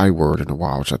used Byword in a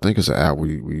while, which I think is an app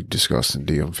we discussed in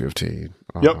DM15.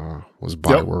 Was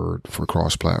Byword for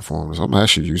cross platforms. I'm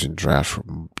actually using drafts for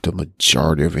the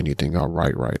majority of anything I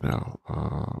write right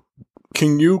now.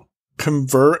 Can you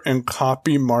convert and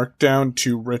copy Markdown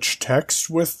to rich text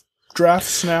with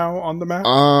drafts now on the Mac?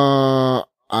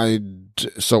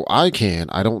 So I can.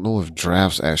 I don't know if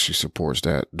drafts actually supports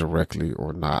that directly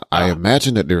or not. I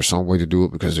imagine that there's some way to do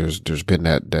it because there's been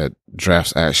that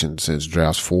drafts action since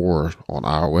drafts 4 on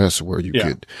iOS where you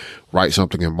could write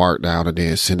something in Markdown and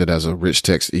then send it as a rich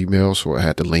text email. So it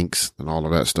had the links and all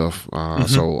of that stuff.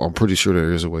 So I'm pretty sure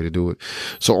there is a way to do it.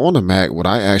 So on the Mac, what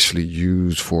I actually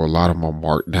use for a lot of my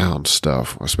Markdown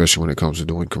stuff, especially when it comes to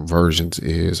doing conversions,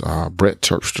 is Brett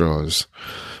Terpstra's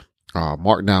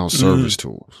Markdown service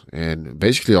tools. And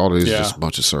basically all it is just a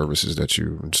bunch of services that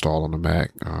you install on the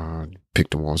Mac. Pick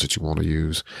the ones that you want to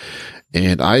use.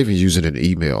 And I even use it in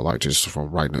email, like just from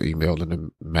writing an email in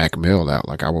the Mac Mail app.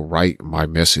 Like I will write my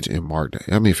message in Markdown.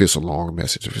 I mean, if it's a long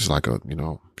message, if it's like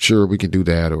sure, we can do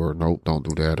that, or nope, don't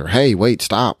do that, or hey, wait,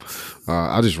 stop.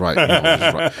 I just write,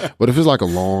 But if it's like a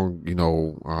long,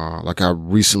 like I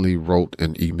recently wrote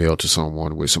an email to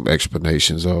someone with some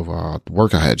explanations of, the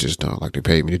work I had just done. Like they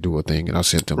paid me to do a thing and I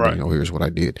sent them, here's what I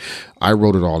did. I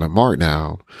wrote it all in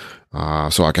Markdown.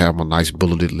 So I can have my nice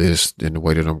bulleted list in the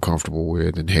way that I'm comfortable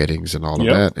with and headings and all of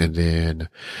that. And then,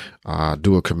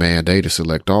 do a Command A to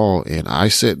select all. And I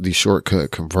set the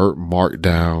shortcut convert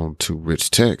Markdown to rich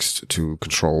text to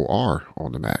Control R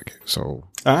on the Mac. So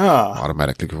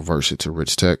automatically converts it to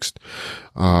rich text.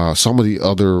 Some of the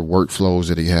other workflows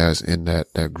that he has in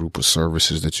that group of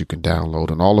services that you can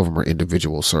download, and all of them are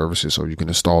individual services. So you can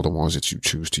install the ones that you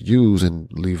choose to use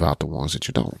and leave out the ones that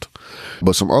you don't.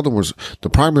 But some other ones, the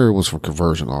primary ones for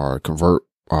conversion are convert,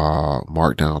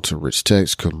 Markdown to rich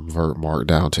text, convert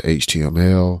Markdown to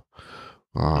HTML,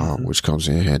 which comes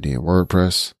in handy in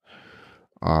WordPress.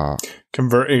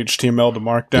 Convert HTML to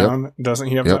Markdown. Doesn't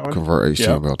he have that one? Convert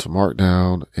HTML to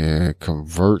Markdown, and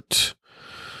convert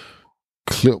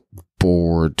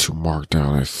clipboard to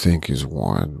Markdown, I think is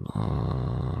one.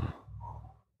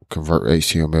 Convert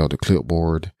HTML to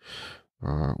clipboard,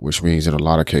 which means in a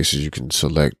lot of cases you can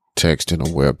select text in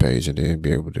a web page and then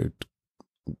be able to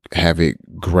have it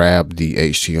grab the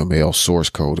HTML source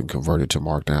code and convert it to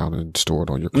Markdown and store it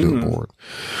on your clipboard.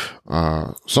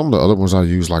 Some of the other ones I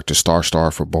use, like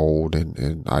the ** for bold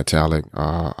and italic.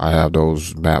 I have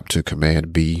those mapped to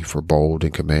Command B for bold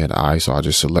and Command I. So I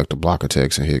just select a block of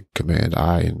text and hit Command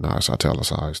I and it's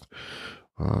italicized.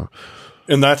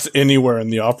 And that's anywhere in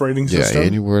the operating system? Yeah,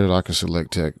 anywhere that I can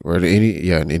select text, or in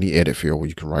any edit field where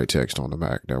you can write text on the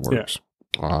Mac, that works.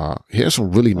 Here's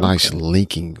some really nice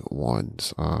linking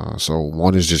ones. So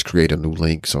one is just create a new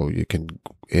link. So you can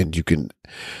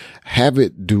have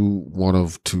it do one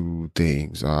of two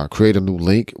things. Create a new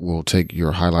link will take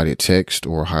your highlighted text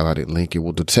or highlighted link. It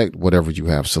will detect whatever you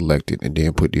have selected and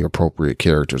then put the appropriate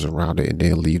characters around it and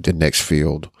then leave the next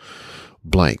field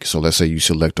blank. So let's say you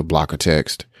select a block of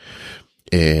text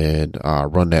and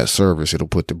run that service. It'll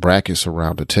put the brackets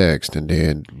around the text and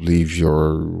then leave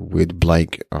with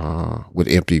blank, with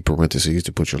empty parentheses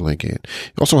to put your link in.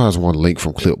 It also has one link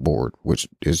from clipboard, which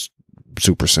is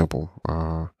super simple.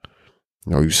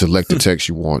 You select the text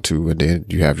you want to, and then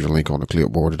you have your link on the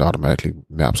clipboard. It automatically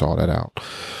maps all that out.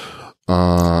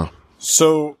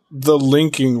 So the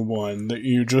linking one that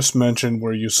you just mentioned,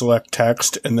 where you select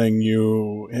text and then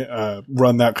you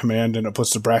run that command and it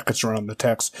puts the brackets around the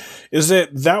text, is it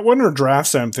that one or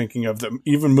drafts I'm thinking of that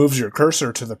even moves your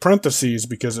cursor to the parentheses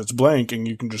because it's blank and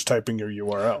you can just type in your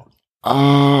URL?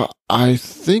 I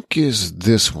think it's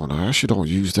this one. I actually don't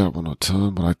use that one a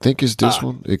ton, but I think it's this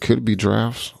one. It could be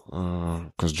drafts,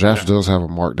 because drafts does have a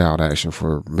markdown action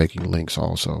for making links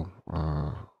also.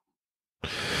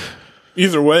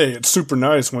 Either way, it's super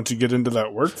nice once you get into that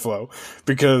workflow,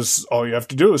 because all you have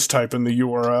to do is type in the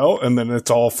URL and then it's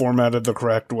all formatted the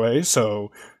correct way. So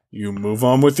you move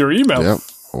on with your email. Yep.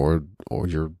 Or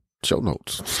your show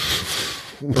notes.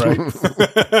 Right.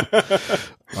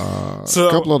 So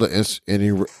a couple of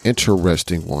the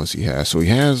interesting ones he has. So he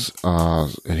has,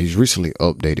 and he's recently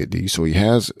updated these. So he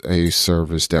has a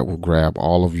service that will grab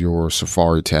all of your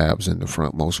Safari tabs in the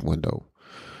frontmost window.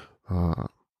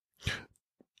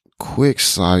 Quick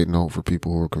side note for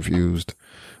people who are confused.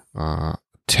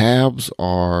 Tabs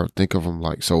are, think of them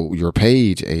like, so your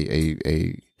page,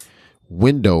 a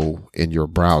window in your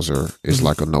browser is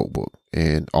like a notebook,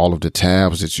 and all of the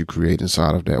tabs that you create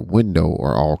inside of that window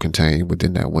are all contained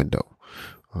within that window.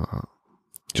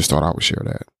 Just thought I would share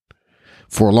that.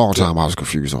 For a long time, I was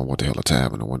confused on what the hell a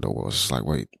tab in a window was. It's like,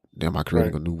 wait, am I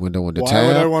creating a new window in the tab? Why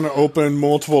would I want to open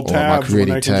multiple tabs when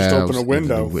I can just open a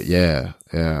window? Yeah.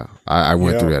 I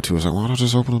went through that too. I was like, why don't I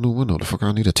just open a new window? The fuck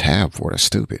I need a tab for? That's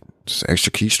stupid. Just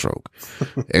extra keystroke.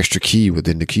 Extra key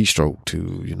within the keystroke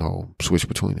to, switch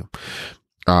between them.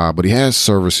 But he has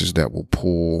services that will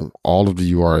pull all of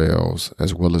the URLs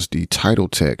as well as the title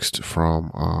text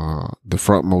from the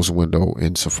frontmost window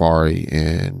in Safari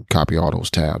and copy all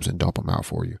those tabs and dump them out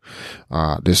for you.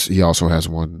 He also has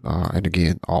one, and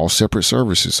again, all separate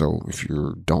services. So if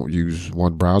you don't use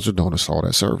one browser, don't install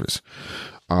that service.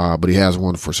 But he has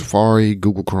one for Safari,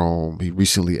 Google Chrome. He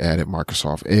recently added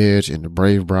Microsoft Edge in the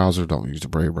Brave browser. Don't use the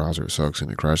Brave browser. It sucks and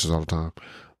it crashes all the time.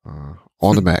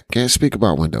 On the Mac. Can't speak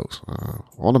about Windows.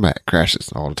 On the Mac,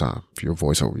 crashes all the time. If you're a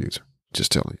voiceover user,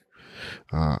 just telling you.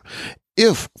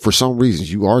 If for some reason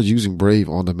you are using Brave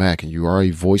on the Mac and you are a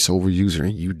voiceover user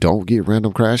and you don't get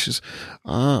random crashes,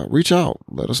 reach out.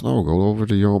 Let us know. Go over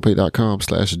to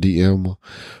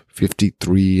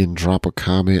yourownpay.com/DM53 and drop a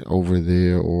comment over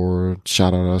there or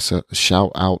shout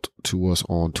out to us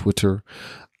on Twitter.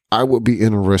 I would be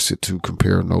interested to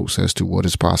compare notes as to what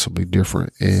is possibly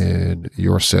different in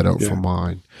your setup from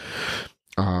mine.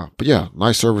 But yeah,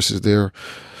 nice services there.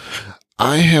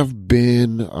 I have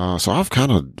been, so I've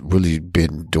kind of really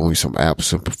been doing some app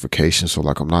simplification. So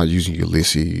like I'm not using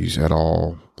Ulysses at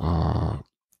all. I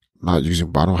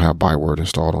don't have Byword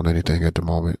installed on anything at the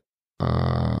moment.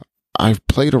 I've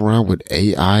played around with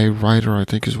AI Writer, I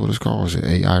think is what it's called. Is it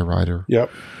AI Writer? Yep.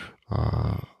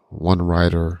 One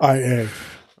Writer. IA.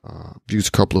 Used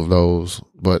a couple of those,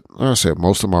 but like I said,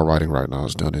 most of my writing right now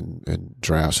is done in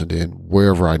drafts, and then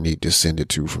wherever I need to send it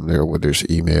to from there, whether it's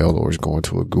email or it's going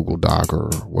to a Google Doc or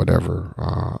whatever,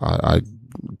 I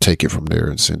take it from there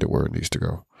and send it where it needs to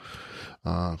go.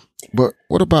 But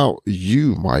what about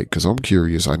you, Mike? Because I'm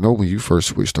curious. I know when you first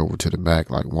switched over to the Mac,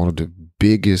 like one of the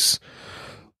biggest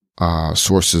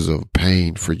sources of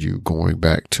pain for you going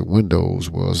back to Windows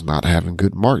was not having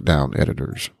good Markdown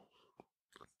editors.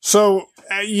 So,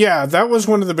 that was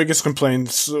one of the biggest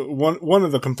complaints. One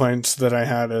of the complaints that I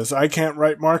had is I can't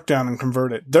write Markdown and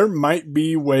convert it. There might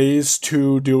be ways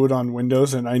to do it on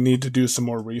Windows, and I need to do some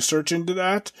more research into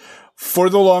that. For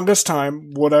the longest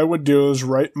time, what I would do is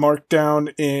write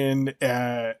Markdown in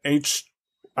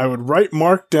I would write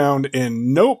Markdown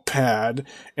in Notepad,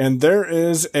 and there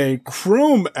is a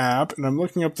Chrome app, and I'm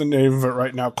looking up the name of it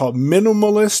right now, called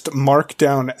Minimalist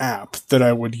Markdown app that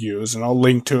I would use, and I'll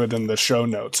link to it in the show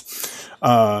notes.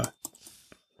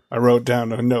 I wrote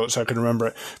down a note so I could remember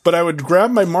it. But I would grab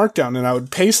my Markdown and I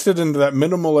would paste it into that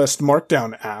Minimalist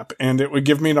Markdown app, and it would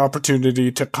give me an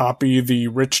opportunity to copy the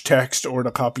rich text or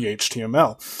to copy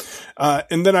HTML.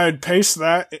 And then I'd paste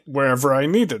that wherever I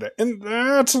needed it. And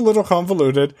that's a little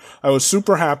convoluted. I was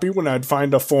super happy when I'd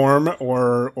find a form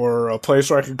or a place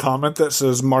where I could comment that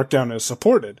says Markdown is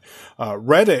supported.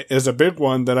 Reddit is a big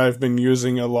one that I've been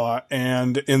using a lot,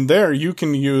 and in there you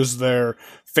can use their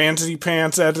Fancy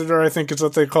Pants editor, I think is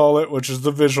what they call it, which is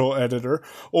the visual editor,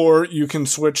 or you can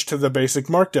switch to the basic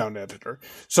Markdown editor.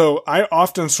 So I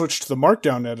often switch to the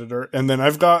Markdown editor, and then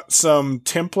I've got some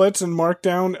templates in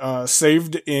Markdown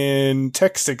saved in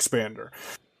Text Expander.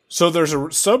 So there's a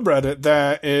subreddit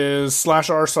that is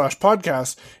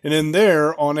 /r/podcast, and in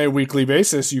there, on a weekly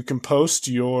basis, you can post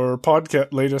your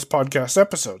latest podcast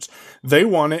episodes. They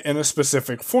want it in a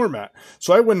specific format.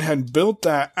 So I went ahead and built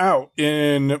that out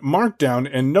in Markdown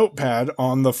and Notepad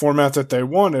on the format that they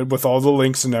wanted with all the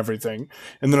links and everything.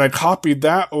 And then I copied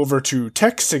that over to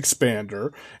Text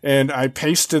Expander, and I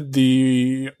pasted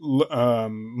the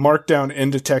Markdown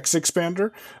into Text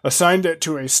Expander, assigned it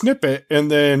to a snippet, and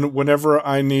then whenever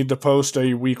I need to post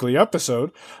a weekly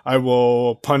episode, I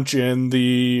will punch in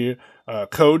the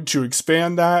code to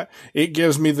expand that. It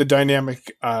gives me the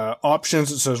dynamic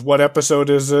options. It says, what episode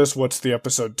is this? What's the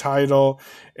episode title?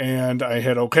 And I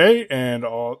hit OK, and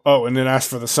and then ask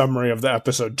for the summary of the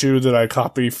episode too that I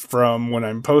copy from when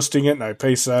I'm posting it, and I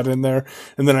paste that in there.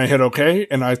 And then I hit OK,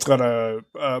 and it's got a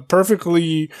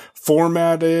perfectly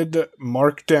formatted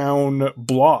Markdown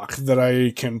block that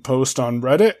I can post on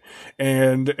Reddit,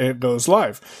 and it goes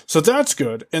live. So that's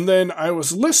good. And then I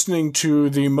was listening to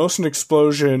the Motion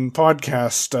Explosion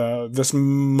podcast this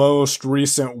most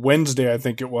recent Wednesday, I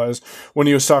think it was, when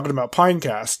he was talking about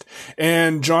Pinecast.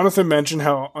 And Jonathan mentioned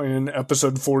how in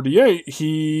episode 48,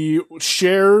 he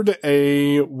shared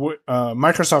a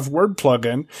Microsoft Word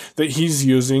plugin that he's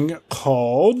using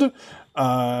called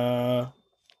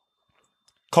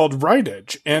called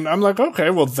Writage. And I'm like, okay,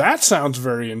 well, that sounds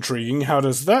very intriguing. How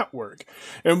does that work?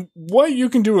 And what you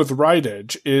can do with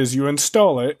Writage is you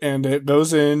install it and it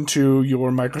goes into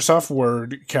your Microsoft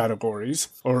Word categories,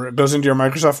 or it goes into your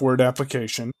Microsoft Word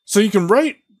application. So you can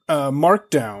write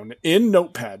Markdown in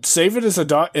Notepad, save it as a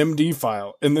 .md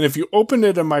file, and then if you open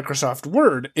it in Microsoft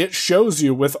Word, it shows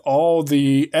you with all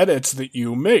the edits that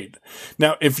you made.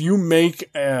 Now, if you make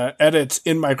edits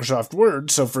in Microsoft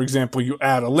Word, so for example, you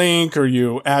add a link or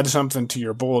you add something to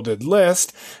your bulleted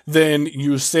list, then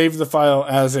you save the file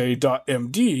as a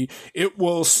 .md, it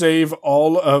will save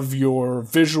all of your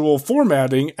visual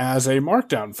formatting as a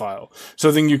Markdown file.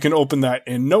 So then you can open that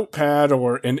in Notepad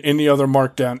or in any other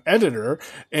Markdown editor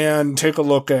and take a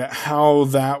look at how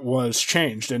that was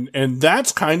changed. And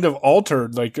that's kind of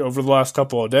altered, like over the last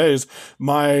couple of days,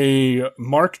 my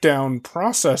Markdown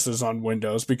processes on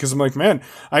Windows, because I'm like, man,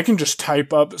 I can just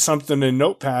type up something in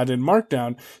Notepad in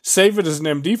Markdown, save it as an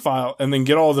MD file, and then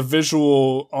get all the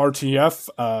visual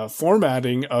RTF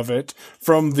formatting of it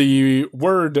from the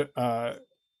Word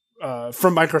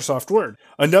from Microsoft Word.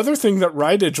 Another thing that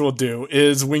Writage will do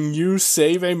is when you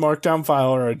save a Markdown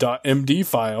file or a .md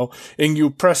file and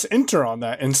you press enter on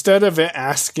that, instead of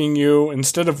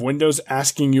Windows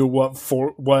asking you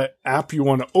what app you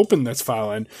want to open this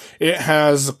file in, it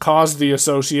has caused the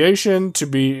association to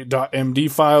be .md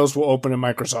files will open in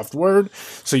Microsoft Word.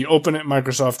 So you open it in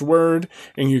Microsoft Word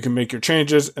and you can make your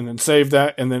changes and then save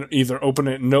that and then either open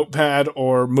it in Notepad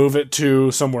or move it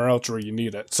to somewhere else where you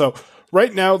need it. So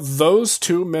right now, those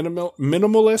two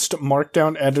minimalist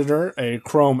Markdown editor, a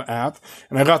Chrome app,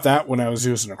 and I got that when I was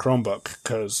using a Chromebook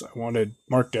because I wanted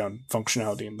Markdown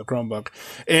functionality in the Chromebook,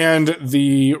 and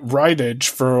the Writage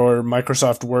for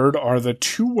Microsoft Word are the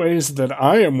two ways that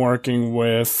I am working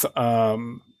with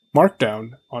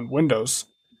Markdown on Windows.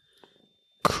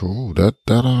 Cool.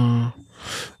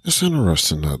 It's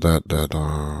interesting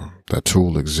that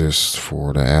tool exists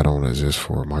for, the add-on exists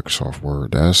for Microsoft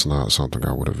Word. That's not something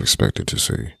I would have expected to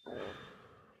see.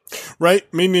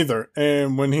 Right? Me neither.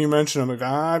 And when he mentioned it,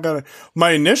 I'm like,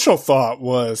 my initial thought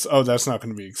was, oh, that's not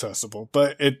going to be accessible,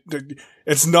 but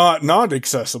it's not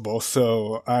accessible.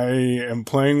 So I am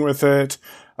playing with it.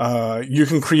 You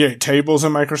can create tables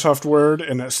in Microsoft Word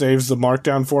and it saves the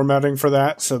Markdown formatting for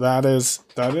that. So that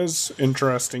is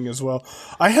interesting as well.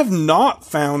 I have not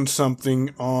found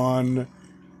something on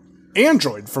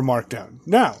Android for Markdown.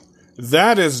 Now,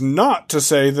 that is not to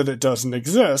say that it doesn't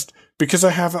exist, because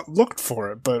I haven't looked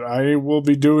for it, but I will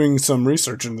be doing some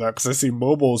research into that because I see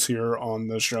mobiles here on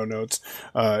the show notes.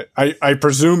 I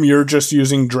presume you're just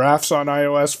using drafts on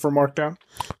iOS for Markdown?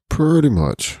 Pretty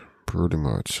much.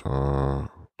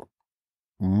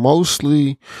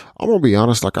 Mostly, I'm going to be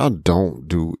honest, like I don't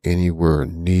do anywhere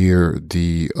near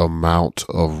the amount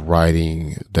of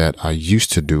writing that I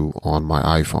used to do on my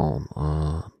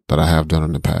iPhone, that I have done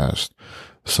in the past.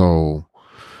 So,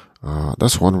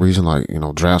 that's one reason, like,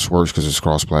 drafts works because it's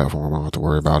cross-platform. I don't have to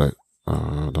worry about it.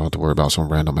 Don't have to worry about some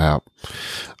random app.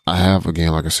 I have,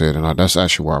 again, like I said, and that's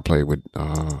actually where I play with,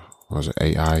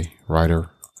 AI Writer?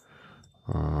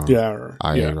 IA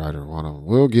Writer, one of them.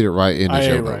 We'll get it right in the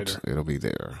show notes. It'll be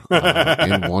there.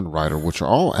 In One Writer, which are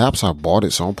all apps I bought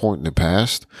at some point in the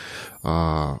past.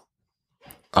 I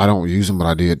don't use them, but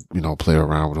I did, play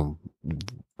around with them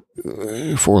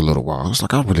for a little while. It's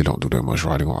like, I really don't do that much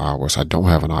writing on iOS. I don't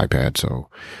have an iPad, so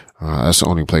that's the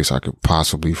only place I could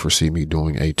possibly foresee me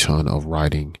doing a ton of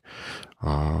writing,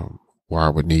 where I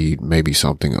would need maybe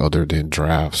something other than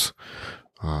drafts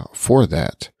for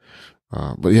that.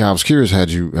 But yeah, I was curious, had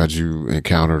you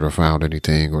encountered or found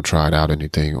anything or tried out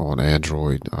anything on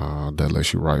Android that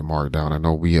lets you write Markdown? I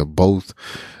know we have both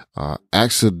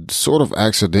sort of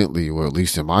accidentally, or at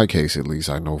least in my case, at least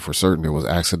I know for certain, it was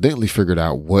accidentally figured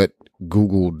out what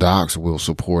Google Docs will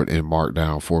support in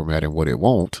Markdown format and what it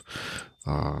won't.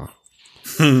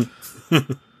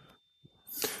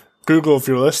 Google, if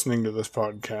you're listening to this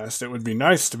podcast, it would be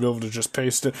nice to be able to just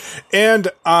paste it. And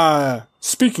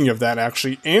speaking of that,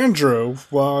 actually, Andrew,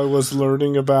 while I was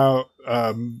learning about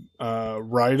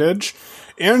Writage,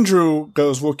 Andrew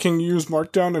goes, well, can you use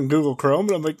Markdown in Google Chrome?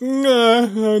 And I'm like,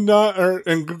 nah, not, or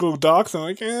in Google Docs. I'm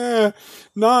like,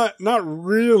 not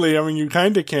really. I mean, you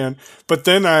kind of can. But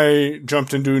then I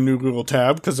jumped into a new Google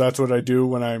tab because that's what I do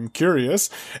when I'm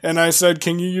curious. And I said,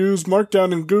 can you use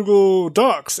Markdown in Google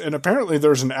Docs? And apparently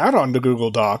there's an add-on to Google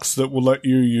Docs that will let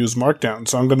you use Markdown.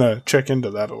 So I'm going to check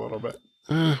into that a little bit.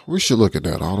 We should look at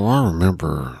that. Although I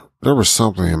remember there was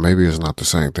something, and maybe it's not the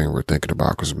same thing we're thinking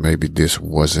about, because maybe this it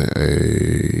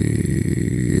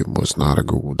was not a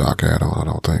Google Doc add-on. I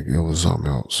don't think it was something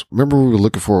else. Remember we were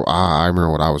looking for, I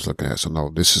remember what I was looking at. So no,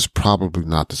 this is probably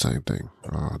not the same thing.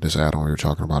 This add-on you're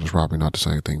talking about is probably not the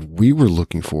same thing. We were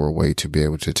looking for a way to be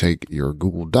able to take your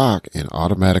Google Doc and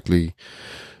automatically,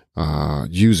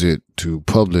 use it to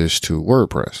publish to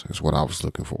WordPress is what I was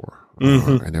looking for.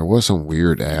 And there was some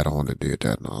weird add-on that did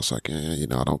that. And I was like,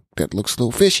 that looks a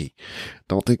little fishy.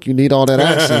 Don't think you need all that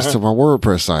access to my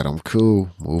WordPress site. I'm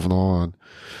cool. Moving on.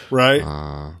 Right.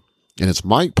 And as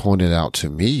Mike pointed out to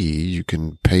me, you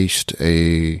can paste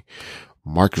a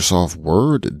Microsoft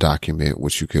Word document,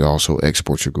 which you could also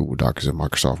export your Google Doc as a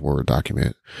Microsoft Word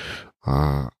document.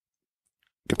 You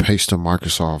can paste a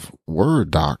Microsoft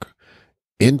Word doc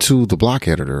into the block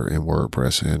editor in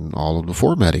WordPress, and all of the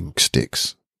formatting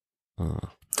sticks.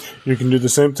 You can do the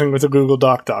same thing with a Google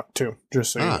Doc too,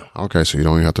 just so you know. Okay, so you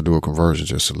don't even have to do a conversion,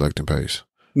 just select and paste.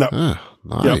 No.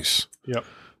 Nice. Yep.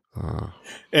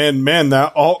 And man,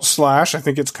 that alt/, I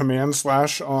think it's command/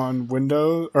 on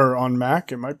Windows or on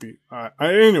Mac. It might be.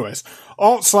 Anyways,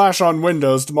 alt/ on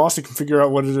Windows, Damashe can figure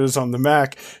out what it is on the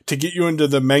Mac to get you into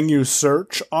the menu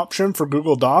search option for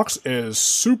Google Docs is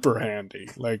super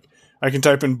handy. Like, I can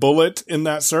type in bullet in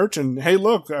that search and, hey,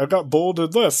 look, I've got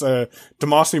bolded lists.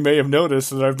 Damashe may have noticed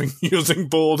that I've been using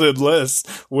bolded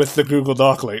lists with the Google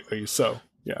Doc lately. So,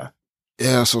 yeah.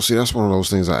 Yeah, so see, that's one of those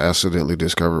things I accidentally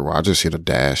discovered where I just hit a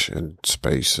dash and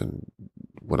space, and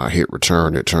when I hit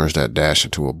return, it turns that dash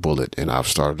into a bullet, and I've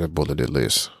started a bulleted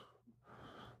list.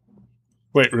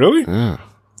 Wait, really? Yeah.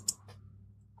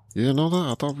 You didn't know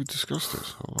that? I thought we discussed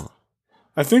this. Hold on.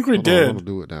 I think we did. I'm going to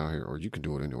do it down here, or you can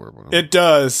do it anywhere. But it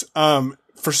does.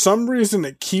 For some reason,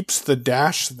 it keeps the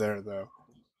dash there, though.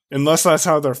 Unless that's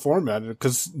how they're formatted,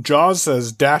 because JAWS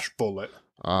says dash bullet.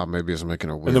 Maybe it's making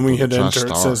a weird. And then when you hit enter,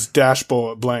 it says dash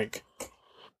bullet blank.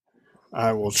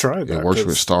 I will try that. It works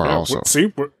with star also.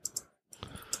 See,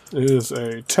 it is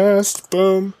a test.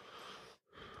 Boom.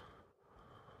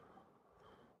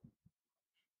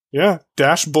 Yeah,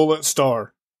 dash bullet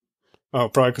star. Oh,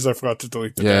 probably because I forgot to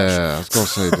delete the dash. Yeah, I was going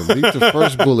to say, delete the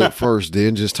first bullet first,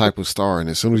 then just type a star, and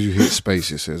as soon as you hit space,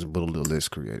 it says bulleted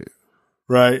list created.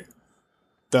 Right.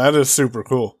 That is super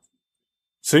cool.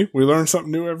 See, we learn something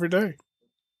new every day.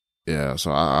 Yeah,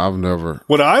 so I've never.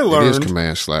 What I learned. It is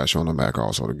command / on the Mac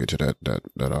also to get to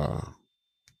that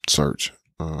search.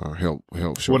 Help.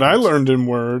 What I learned in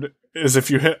Word is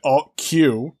if you hit Alt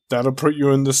Q, that'll put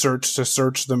you in the search to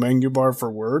search the menu bar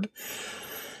for Word.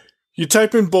 You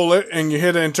type in bullet and you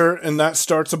hit enter, and that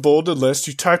starts a bolded list.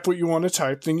 You type what you want to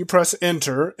type, then you press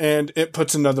enter, and it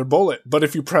puts another bullet. But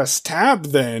if you press tab,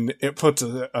 then it puts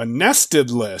a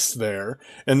nested list there,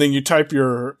 and then you type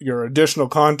your additional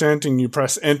content and you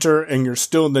press enter, and you're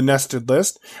still in the nested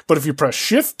list. But if you press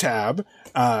shift tab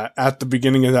at the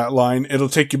beginning of that line, it'll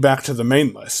take you back to the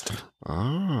main list.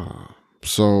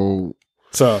 So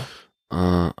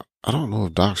I don't know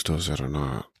if Docs does that or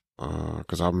not.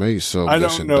 Because I made sub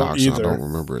this in Docs, and I don't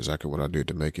remember exactly what I did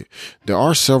to make it. There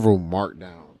are several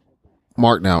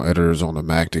Markdown editors on the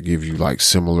Mac that give you like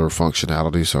similar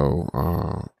functionality. So,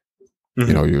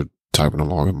 you're typing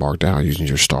along in Markdown using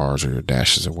your stars or your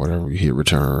dashes or whatever. You hit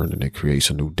return, and it creates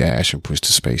a new dash and push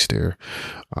the space there.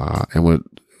 And with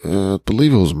I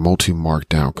believe it was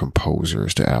Markdown Composer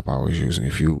is the app I was using.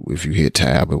 If you hit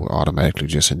tab, it will automatically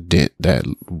just indent that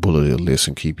bulleted list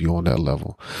and keep you on that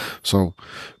level. So,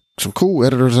 some cool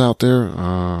editors out there.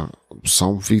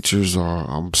 Some features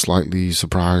I'm slightly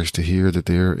surprised to hear that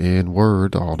they're in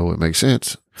Word, although it makes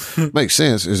sense. Makes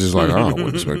sense. It's just like, I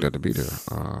wouldn't expect that to be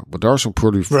there. But there are some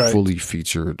pretty fully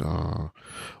featured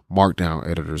Markdown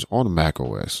editors on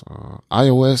macOS.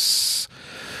 iOS,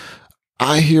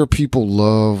 I hear people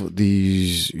love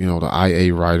these, the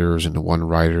IA writers and the one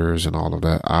writers and all of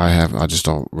that. I just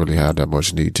don't really have that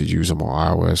much need to use them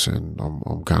on iOS, and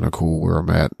I'm kind of cool where I'm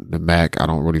at. The Mac, I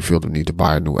don't really feel the need to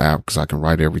buy a new app because I can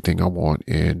write everything I want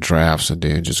in drafts and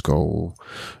then just go,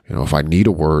 if I need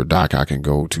a Word doc, I can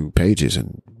go to Pages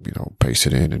and, paste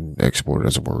it in and export it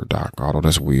as a Word doc. Although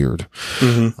that's weird.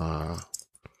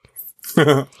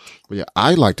 But yeah,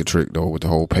 I like the trick though with the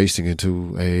whole pasting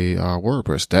into a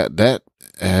WordPress. That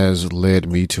has led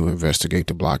me to investigate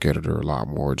the block editor a lot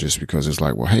more, just because it's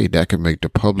like, well, hey, that can make the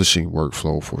publishing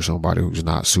workflow for somebody who's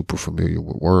not super familiar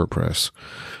with WordPress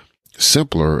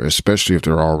simpler, especially if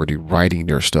they're already writing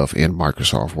their stuff in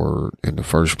Microsoft Word in the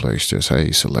first place. Just,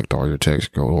 hey, select all your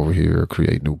text, go over here,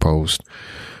 create new post,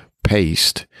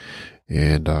 paste,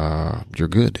 and you're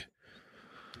good.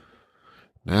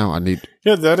 Now I need.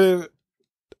 Yeah, that is.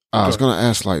 I was going to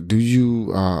ask, like, do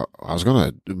you, I was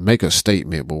going to make a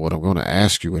statement, but what I'm going to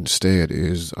ask you instead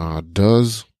is,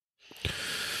 does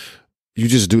you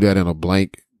just do that in a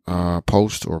blank,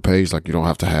 post or page? Like, you don't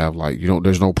have to have, like,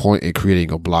 there's no point in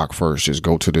creating a block first. Just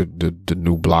go to the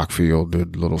new block field, the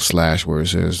little slash where it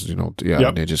says, and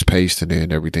then just paste, and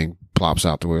then everything plops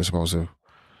out the way it's supposed to.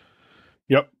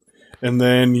 Yep. And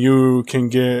then you can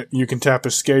tap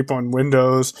escape on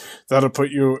Windows. That'll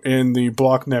put you in the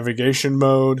block navigation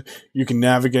mode. You can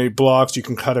navigate blocks. You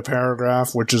can cut a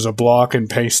paragraph, which is a block, and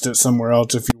paste it somewhere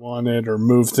else if you want it, or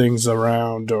move things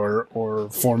around or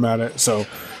format it. So,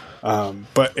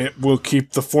 but it will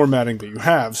keep the formatting that you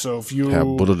have. So if you have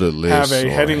a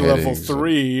heading level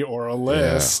 3 or a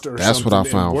list or that's something, what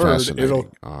I found Word,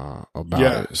 fascinating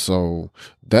about it. So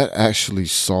that actually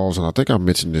solves, and I think I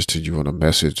mentioned this to you in a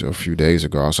message a few days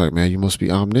ago. I was like, man, you must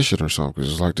be omniscient or something, because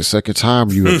it's like the second time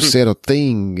you have said a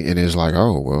thing, and it's like,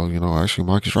 oh, well, actually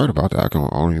Mike is right about that. I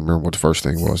don't even remember what the first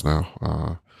thing was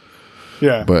now.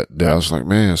 Yeah. But I was like,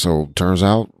 man, so turns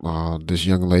out this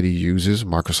young lady uses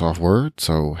Microsoft Word.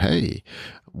 So, hey,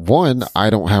 one, I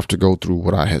don't have to go through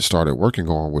what I had started working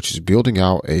on, which is building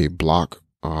out a block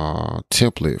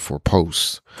template for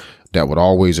posts that would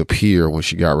always appear when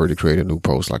she got ready to create a new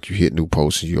post. Like, you hit new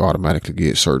posts and you automatically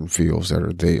get certain fields that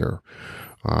are there.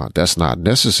 That's not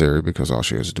necessary, because all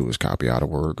she has to do is copy out a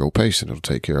word, go paste, and it'll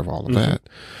take care of all of that.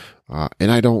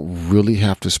 And I don't really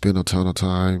have to spend a ton of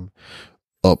time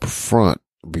up front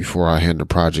before I hand the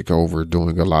project over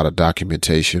doing a lot of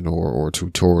documentation or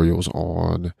tutorials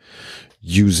on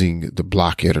using the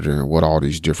block editor and what all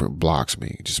these different blocks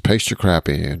mean. Just paste your crap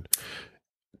in,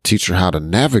 teach her how to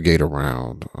navigate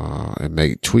around and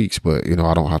make tweaks, but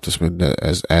I don't have to spend that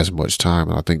as much time.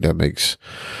 And I think that makes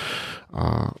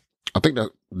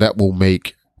that will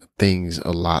make things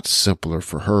a lot simpler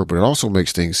for her, but it also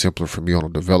makes things simpler for me on the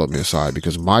development side,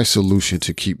 because my solution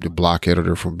to keep the block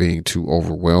editor from being too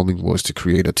overwhelming was to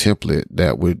create a template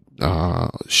that would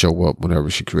show up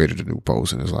whenever she created a new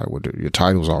post. And it's like, well, your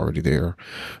title's already there.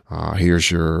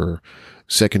 Here's your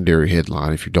secondary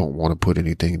headline. If you don't want to put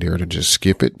anything there, then just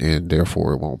skip it, and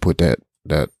therefore it won't put that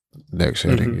next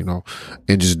heading,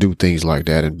 and just do things like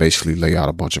that, and basically lay out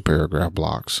a bunch of paragraph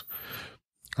blocks.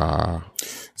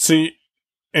 See,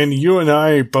 and you and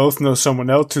I both know someone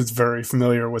else who's very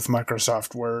familiar with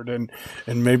Microsoft Word, and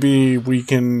maybe we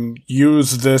can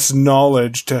use this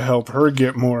knowledge to help her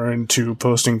get more into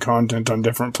posting content on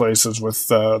different places with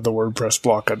the WordPress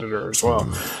block editor as well.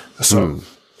 So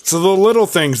the little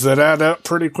things that add up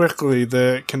pretty quickly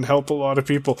that can help a lot of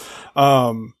people.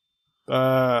 I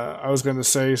was going to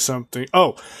say something.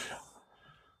 Oh,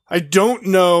 I don't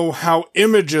know how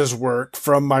images work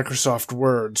from Microsoft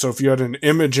Word. So if you had an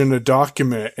image in a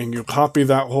document and you copy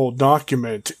that whole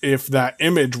document, if that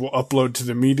image will upload to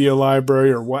the media library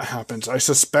or what happens, I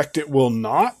suspect it will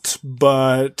not,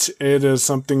 but it is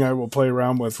something I will play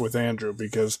around with Andrew,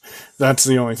 because that's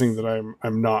the only thing that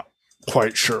I'm not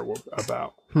quite sure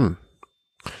about.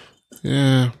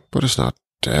 Yeah, but it's not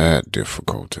that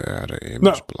difficult to add an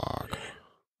image block.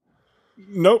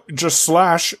 Nope, just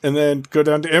slash and then go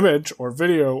down to image or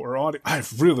video or audio. I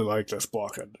really like this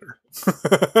block editor.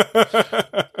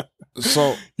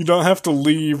 So you don't have to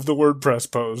leave the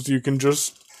WordPress post. You can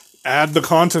just add the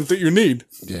content that you need.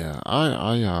 Yeah,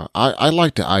 I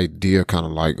like the idea, kind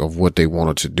of like, of what they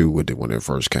wanted to do with it when it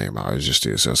first came out. It's just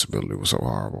the accessibility was so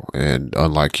horrible. And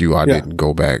unlike you, I didn't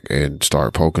go back and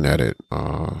start poking at it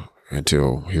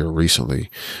until here recently,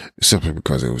 simply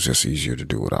because it was just easier to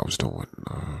do what I was doing.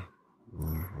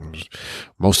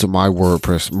 Most of my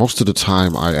WordPress, most of the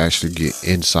time I actually get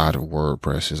inside of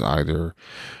WordPress is either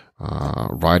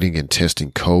writing and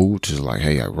testing code, just like,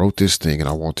 hey, I wrote this thing and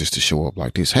I want this to show up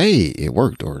like this. Hey, it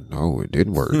worked, or no, it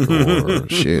didn't work, or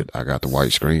shit, I got the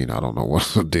white screen. I don't know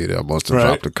what I did. I must have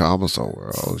dropped a comma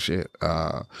somewhere. Oh shit.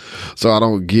 So I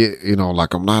don't get,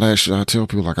 like, I'm not actually, I tell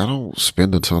people, like, I don't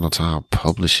spend a ton of time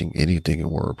publishing anything in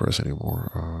WordPress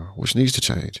anymore, which needs to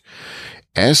change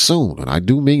as soon. And I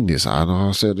do mean this. I know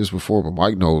I said this before, but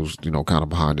Mike knows, kind of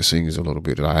behind the scenes a little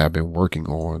bit, that I have been working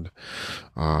on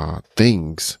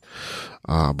things.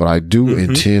 But I do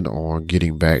intend on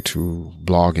getting back to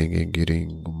blogging and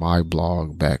getting my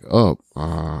blog back up.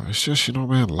 It's just,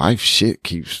 man, life shit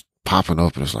keeps popping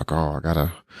up, and it's like, oh,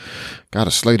 I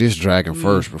gotta slay this dragon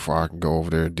first before I can go over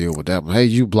there and deal with that one. Hey,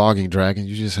 you blogging dragon,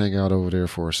 you just hang out over there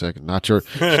for a second. It's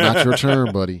not your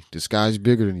turn, buddy. This guy's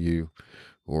bigger than you.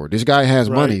 Or this guy has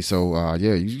money, so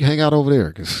you hang out over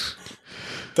there, cause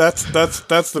that's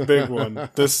the big one.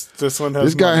 This one has.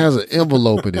 This guy has an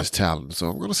envelope in his talent, so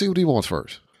I'm gonna see what he wants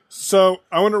first. So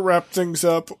I want to wrap things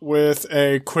up with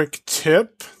a quick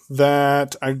tip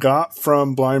that I got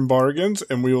from Blind Bargains,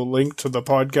 and we will link to the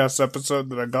podcast episode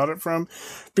that I got it from,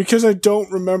 because I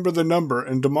don't remember the number,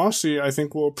 and Damashe, I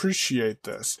think, will appreciate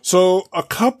this. So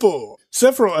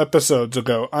several episodes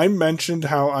ago, I mentioned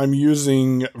how I'm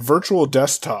using virtual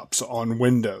desktops on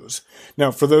Windows.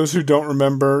 Now, for those who don't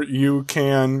remember, you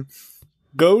can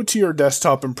go to your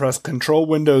desktop and press Control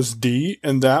Windows D,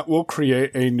 and that will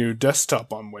create a new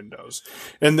desktop on Windows.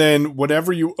 And then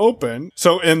whatever you open,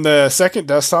 so in the second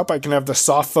desktop, I can have the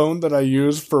soft phone that I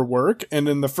use for work, and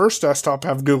in the first desktop,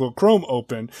 have Google Chrome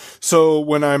open. So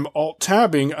when I'm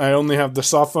alt-tabbing, I only have the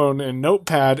soft phone and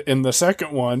notepad in the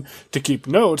second one to keep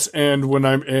notes, and when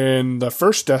I'm in the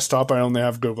first desktop, I only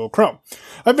have Google Chrome.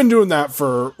 I've been doing that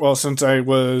since I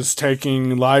was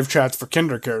taking live chats for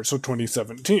KinderCare, so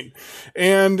 2017.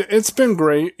 And it's been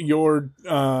great. When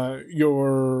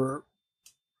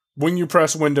you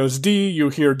press Windows D, you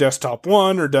hear desktop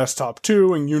 1 or desktop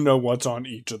 2, and you know what's on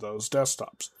each of those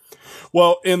desktops.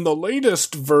 Well, in the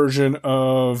latest version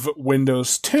of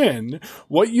Windows 10,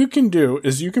 what you can do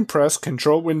is you can press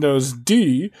Control Windows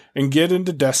D and get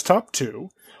into desktop 2.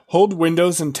 Hold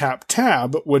Windows and tap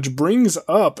Tab, which brings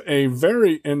up a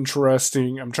very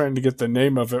interesting, I'm trying to get the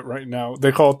name of it right now.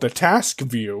 They call it the task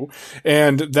view,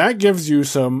 and that gives you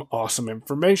some awesome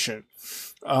information.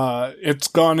 It's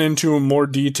gone into more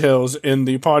details in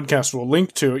the podcast. We'll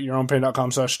link to it,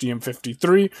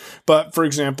 yourownpain.com/DM53. But for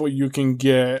example, you can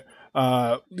get,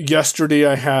 yesterday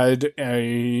I had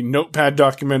a notepad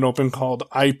document open called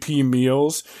IP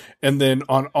Meals. And then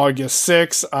on August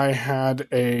 6th, I had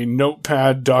a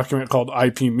notepad document called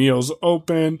IP Meals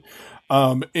open.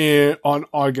 On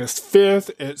August 5th,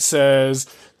 it says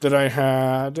that I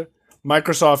had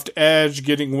Microsoft Edge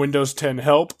getting Windows 10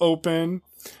 help open.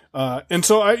 And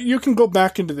so you can go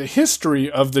back into the history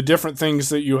of the different things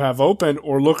that you have open,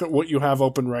 or look at what you have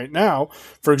open right now.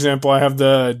 For example, I have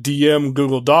the DM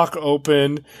Google Doc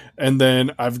open, and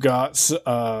then I've got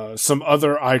some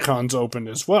other icons open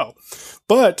as well.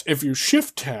 But if you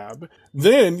shift tab,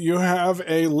 then you have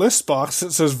a list box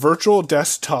that says Virtual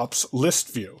Desktops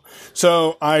List View.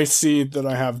 So I see that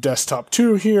I have desktop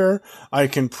 2 here. I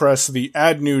can press the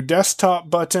Add New Desktop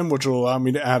button, which will allow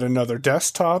me to add another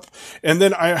desktop. And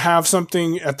then I have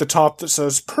something at the top that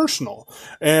says Personal.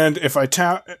 And if I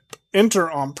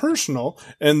enter on Personal,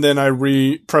 and then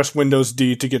I press Windows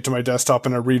D to get to my desktop,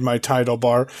 and I read my title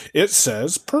bar, it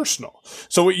says Personal.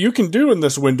 So what you can do in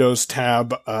this Windows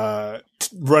tab,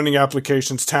 running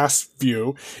applications task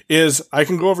view, is I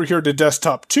can go over here to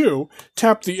desktop 2,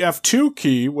 tap the F2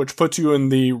 key, which puts you in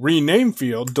the rename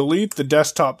field, delete the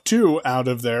desktop 2 out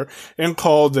of there, and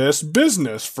call this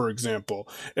business, for example.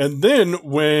 And then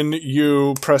when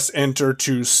you press enter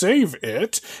to save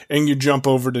it, and you jump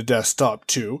over to desktop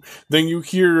 2, then you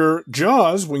hear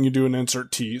JAWS, when you do an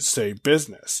insert T, say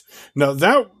business. Now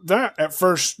that at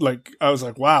first, I was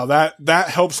like, wow, that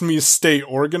helps me stay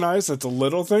organized. That's a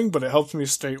little thing, but it helps me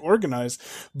stay organized.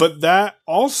 But that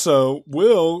also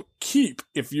will keep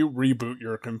if you reboot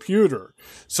your computer.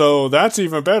 So that's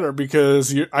even better,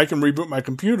 because I can reboot my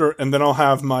computer, and then I'll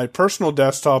have my personal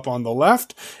desktop on the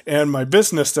left and my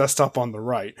business desktop on the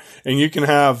right. And you can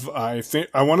have, I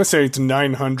want to say it's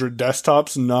 900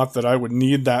 desktops, not that I would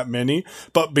need that many,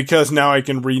 but because now I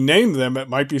can rename them, it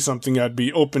might be something I'd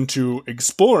be open to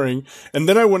exploring. And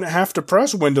then I wouldn't have to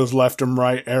press Windows left and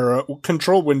right arrow,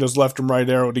 Control Windows left and right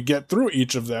arrow to get through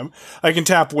each of them. I can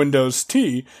tap Windows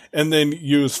T and then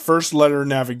use first letter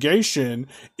navigation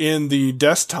in the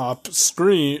desktop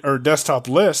screen or desktop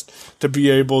list to be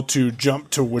able to jump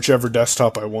to whichever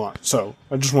desktop I want. So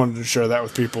I just wanted to share that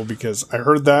with people, because I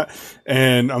heard that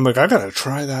and I'm like, I gotta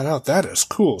try that out. That is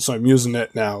cool. So I'm using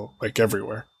it now,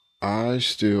 everywhere. I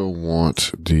still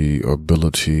want the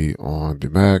ability on the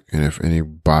Mac, and if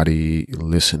anybody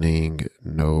listening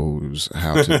knows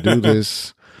how to do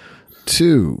this,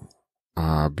 to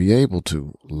be able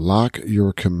to lock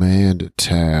your command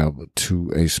tab to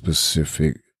a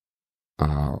specific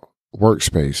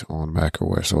workspace on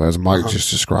macOS. So as Mike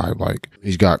just described,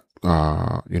 he's got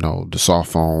the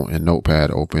soft phone and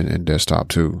notepad open in desktop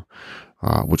 2,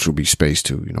 which will be space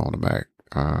 2, on the Mac.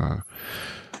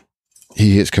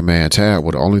 He hits command tab.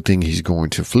 Well, the only thing he's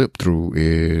going to flip through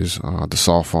is the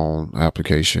soft phone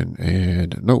application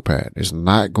and notepad. It's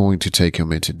not going to take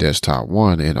him into desktop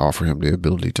 1 and offer him the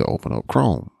ability to open up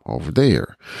Chrome over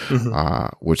there,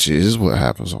 which is what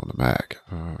happens on the Mac.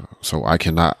 So I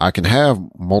can have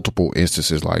multiple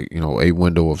instances, a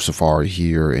window of Safari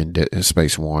here in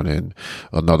space 1 and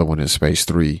another one in space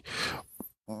 3.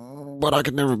 But I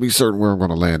can never be certain where I'm going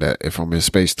to land at. If I'm in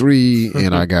space 3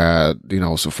 and I got,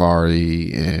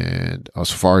 Safari and a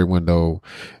Safari window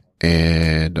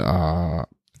and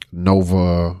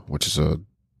Nova, which is a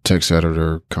text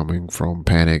editor coming from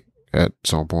Panic at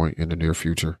some point in the near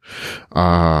future.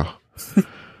 I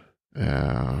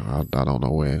don't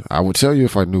know when. I would tell you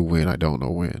if I knew when. I don't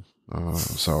know when.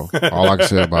 So all I can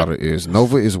say about it is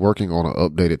Nova is working on an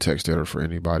updated text editor for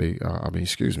anybody.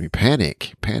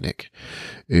 Panic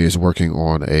is working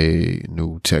on a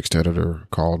new text editor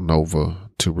called Nova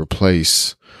to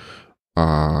replace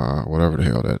whatever the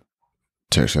hell that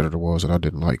text editor was that I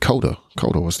didn't like. Coda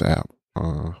was the app.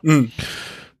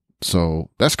 So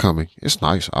that's coming. It's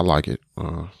nice. I like it.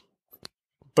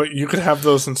 But you could have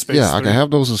those in Space 3. I can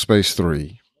have those in Space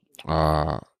 3.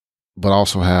 But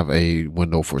also have a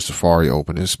window for Safari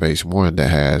open in Space 1 that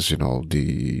has,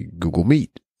 the Google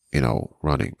Meet,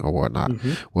 running or whatnot.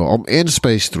 Well, I'm in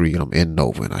Space 3 and I'm in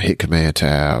Nova and I hit Command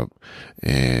Tab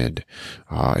and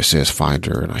it says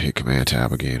Finder and I hit Command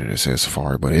Tab again and it says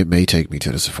Safari, but it may take me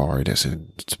to the Safari that's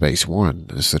in Space 1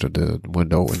 instead of the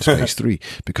window in Space 3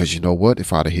 because you know what?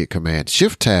 If I'd have hit Command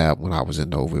Shift Tab when I was in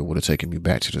Nova, it would have taken me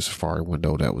back to the Safari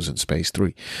window that was in Space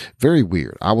 3. Very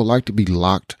weird. I would like to be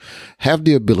locked, have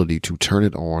the ability to turn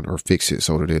it on or fix it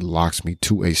so that it locks me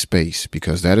to a space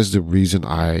because that is the reason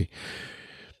I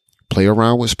play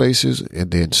around with spaces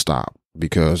and then stop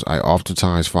because I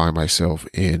oftentimes find myself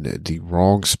in the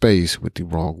wrong space with the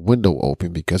wrong window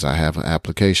open because I have an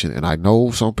application. And I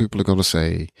know some people are going to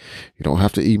say, you don't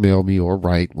have to email me or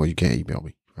write. Well, you can't email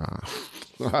me.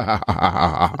 You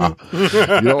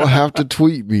don't have to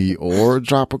tweet me or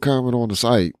drop a comment on the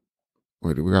site.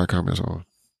 Wait, we got comments on?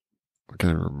 I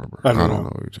can't even remember. I don't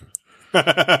know.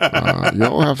 You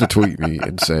don't have to tweet me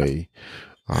and say,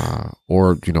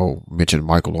 or, mention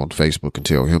Michael on Facebook and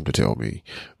tell him to tell me,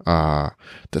 that,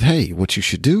 hey, what you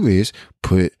should do is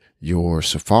put your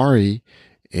Safari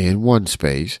in one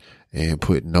space and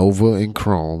put Nova and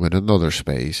Chrome in another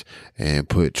space and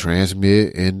put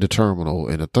Transmit in the terminal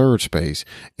in a third space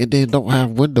and then don't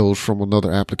have windows from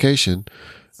another application,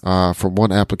 from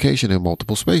one application in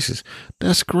multiple spaces.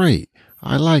 That's great.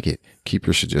 I like it. Keep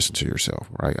your suggestion to yourself,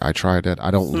 right? I tried that.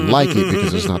 I don't like it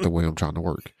because it's not the way I'm trying to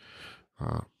work.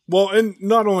 Well, and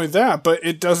not only that, but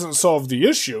it doesn't solve the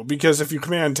issue because if you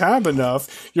Command Tab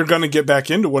enough, you're going to get back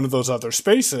into one of those other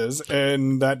spaces,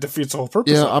 and that defeats the whole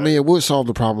purpose. Yeah, it would solve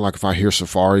the problem. Like if I hear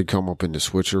Safari come up in the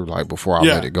switcher, like before I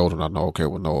let it go, then I know, okay,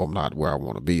 well, no, I'm not where I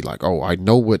want to be. Like, oh, I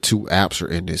know what 2 apps are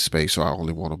in this space, so I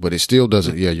only want to. But it still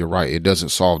doesn't. Yeah, you're right. It doesn't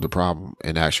solve the problem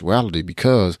in actuality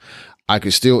because I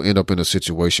could still end up in a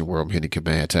situation where I'm hitting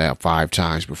Command Tab 5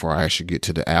 times before I actually get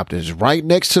to the app that is right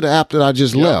next to the app that I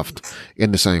just left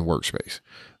in the same workspace,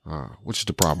 which is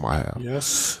the problem I have.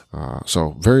 Yes.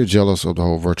 So very jealous of the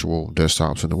whole virtual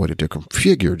desktops and the way that they're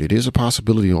configured. It is a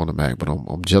possibility on the Mac, but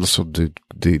I'm jealous of the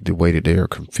way that they are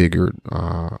configured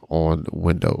on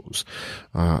Windows.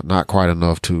 Not quite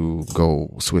enough to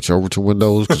go switch over to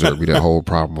Windows because there'd be that whole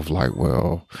problem of like,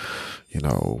 well,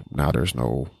 now there's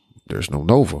no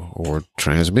Nova or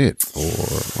Transmit,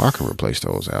 or I can replace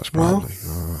those apps probably.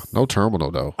 No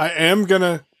terminal though. I am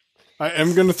gonna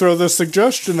throw this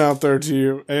suggestion out there to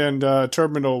you, and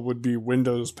terminal would be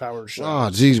Windows PowerShell. Oh,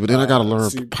 geez, but then I got to learn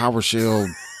PowerShell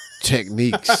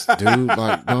techniques, dude.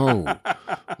 Like,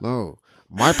 no.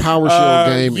 My PowerShell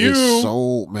game is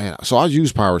so I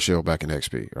used PowerShell back in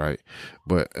XP, right?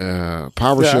 But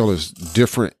PowerShell is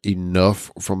different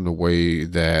enough from the way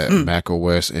that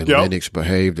macOS and Linux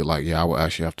behave that I will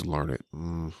actually have to learn it.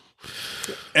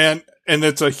 And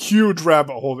it's a huge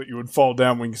rabbit hole that you would fall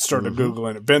down when you started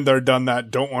Googling it. Been there, done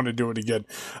that, don't want to do it again.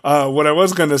 What I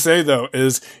was going to say, though,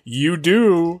 is you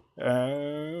do,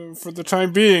 for the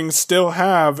time being, still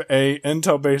have a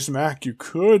Intel-based Mac. You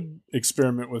could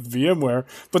experiment with VMware,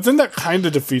 but then that kind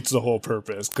of defeats the whole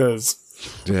purpose, because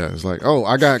it's like,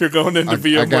 you're going into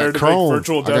VMware to make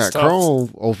virtual desktops. I got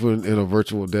Chrome open in a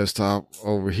virtual desktop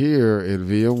over here in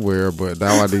VMware, but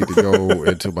now I need to go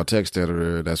into my text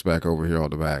editor that's back over here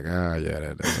on the Mac.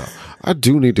 That's all. I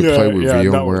do need to play with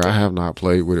VMware. I have not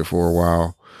played with it for a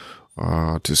while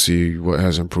to see what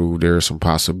has improved. There are some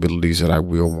possibilities that I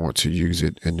will want to use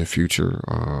it in the future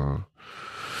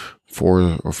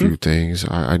for a few things.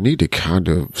 I need to kind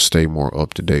of stay more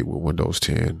up to date with Windows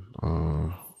 10.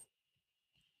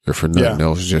 If for nothing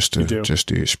else, just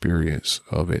the experience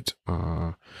of it.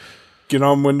 Get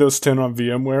on Windows 10 on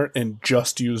VMware and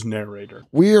just use Narrator.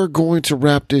 We are going to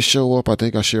wrap this show up. I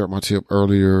think I shared my tip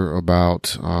earlier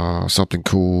about something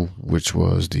cool, which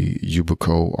was the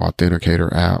Yubikey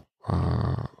Authenticator app.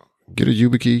 Get a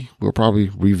Yubikey. We'll probably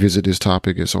revisit this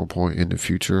topic at some point in the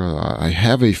future. I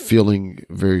have a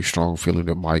very strong feeling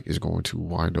that Mike is going to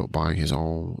wind up buying his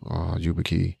own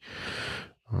Yubikey.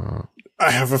 I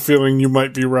have a feeling you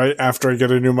might be right after I get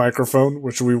a new microphone,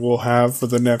 which we will have for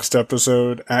the next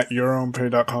episode at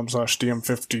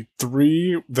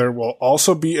yourownpay.com/DM53. There will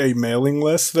also be a mailing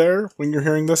list there when you're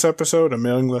hearing this episode, a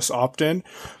mailing list opt-in.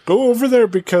 Go over there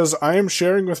because I am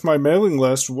sharing with my mailing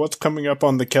list what's coming up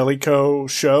on the Kellyco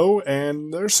show,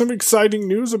 and there's some exciting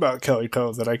news about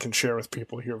Kellyco that I can share with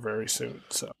people here very soon.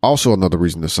 So, also, another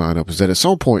reason to sign up is that at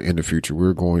some point in the future,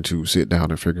 we're going to sit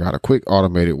down and figure out a quick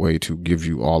automated way to give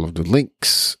you all of the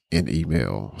links in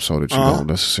email so that you don't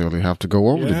necessarily have to go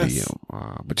over the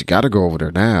DM. But you got to go over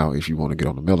there now if you want to get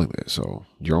on the mailing list. So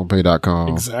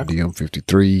yourownpay.com, exactly.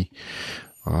 DM53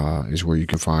 is where you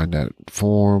can find that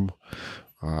form.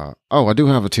 I do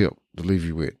have a tip to leave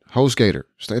you with. HostGator,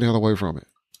 stay the hell away from it.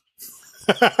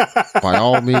 By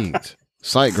all means,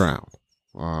 SiteGround,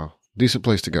 decent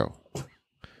place to go.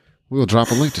 We'll drop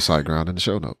a link to SiteGround in the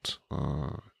show notes.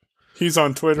 He's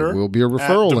on Twitter. It will be a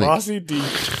referral link.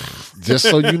 Just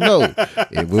so you know,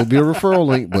 it will be a referral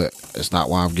link, but it's not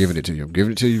why I'm giving it to you. I'm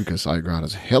giving it to you because SiteGround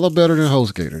is hella better than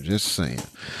HostGator. Just saying.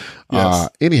 Yes.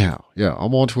 Anyhow,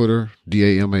 I'm on Twitter,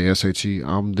 DAMASHE.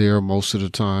 I'm there most of the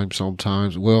time,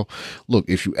 sometimes. Well, look,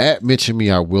 if you @mention me,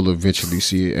 I will eventually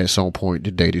see it at some point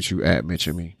the day that you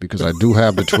 @mention me, because I do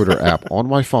have the Twitter app on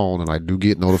my phone and I do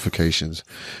get notifications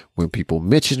when people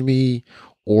mention me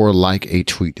or like a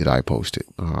tweet that I posted.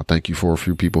 Thank you for a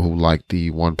few people who liked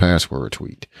the 1Password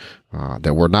tweet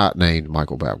that were not named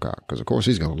Michael Babcock, because of course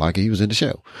he's going to like it. He was in the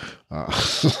show.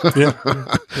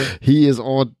 He is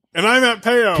on. And I'm at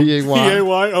Payo.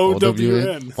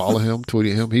 P-A-Y-O-W-N. Follow him,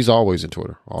 tweet at him. He's always in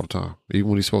Twitter all the time, even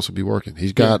when he's supposed to be working.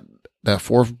 He's got that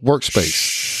fourth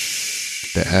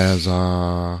workspace that has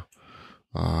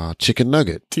Chicken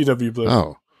Nugget. TW Blue.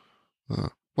 Oh.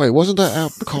 Wait, wasn't that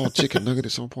app called Chicken Nugget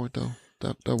at some point, though?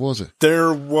 That was it.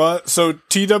 There was. So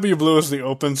TW Blue is the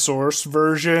open source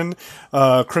version.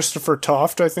 Christopher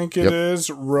Toft, I think it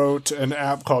is, wrote an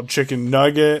app called Chicken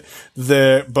Nugget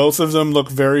that both of them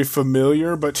look very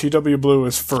familiar, but TW Blue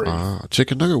is free.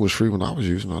 Chicken Nugget was free when I was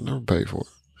using it. I never paid for it.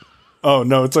 Oh,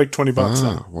 no, it's like $20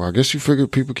 now. Well, I guess you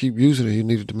figured people keep using it. You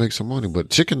needed to make some money.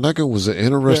 But Chicken Nugget was an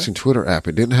interesting Twitter app.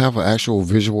 It didn't have an actual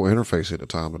visual interface at the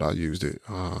time that I used it.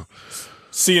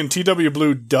 See, and TW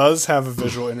Blue does have a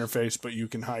visual interface, but you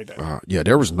can hide it.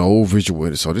 There was no visual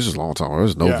interface. So this is a long time. There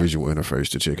was no visual interface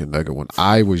to Chicken Nugget when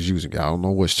I was using it. I don't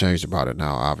know what's changed about it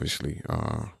now, obviously,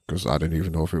 because I didn't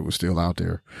even know if it was still out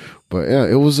there. But yeah,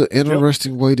 it was an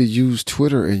interesting way to use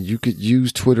Twitter, and you could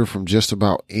use Twitter from just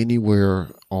about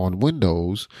anywhere on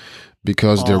Windows,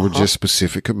 because there were just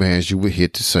specific commands you would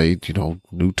hit to say,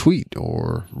 new tweet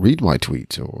or read my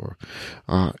tweets, or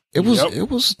it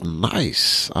was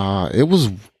nice. It was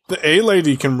the A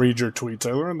lady can read your tweets.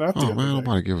 I learned that. Oh man,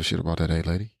 nobody give a shit about that A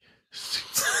lady.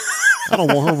 I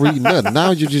don't want her reading nothing.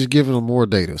 Now you're just giving her more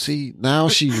data. See, now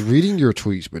she's reading your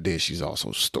tweets, but then she's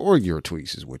also storing your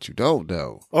tweets, is what you don't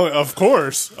know. Oh, of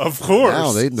course.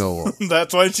 Now they know.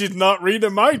 That's why she's not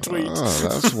reading my tweets.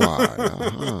 That's why.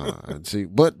 And see,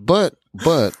 but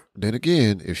then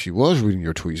again, if she was reading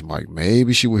your tweets, Mike,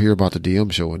 maybe she would hear about the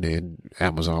DM show, and then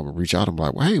Amazon would reach out and be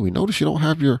like, well, hey, we noticed you don't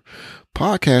have your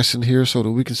podcast in here so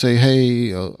that we can say,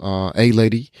 hey, A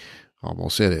lady.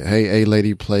 Almost said it. Hey,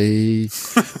 A-lady, play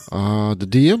the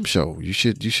DM show. You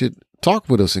should talk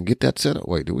with us and get that set up.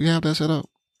 Wait, do we have that set up?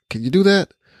 Can you do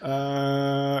that?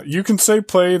 You can say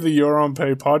play the Your Own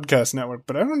Pay podcast network,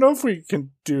 but I don't know if we can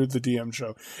do the DM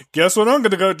show. Guess what I'm going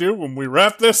to go do when we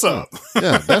wrap this up?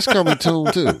 Yeah, that's coming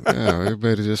soon too. Yeah,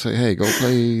 everybody just say, hey, go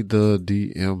play the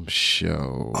DM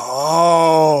show.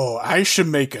 Oh, I should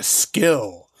make a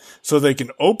skill so they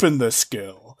can open the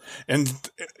skill and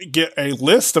get a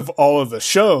list of all of the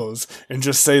shows and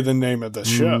just say the name of the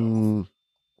show. And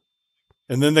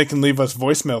then they can leave us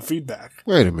voicemail feedback.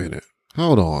 Wait a minute.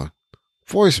 Hold on.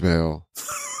 Voicemail?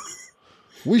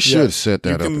 We should set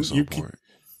that up at some point.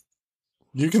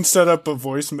 You can set up a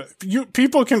voicemail.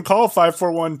 People can call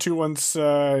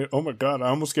 541-217. Oh my God, I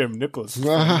almost gave him Nicholas.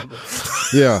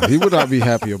 Yeah, he would not be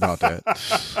happy about that.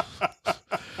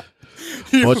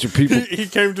 Bunch of people. He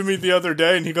came to me the other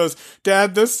day and he goes,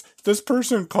 Dad, this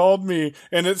person called me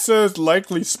and it says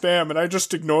likely spam, and I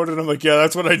just ignored it. I'm like, yeah,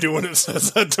 that's what I do when it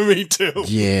says that to me too.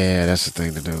 Yeah, that's the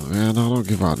thing to do. Man, no, don't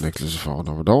give out Nicholas' phone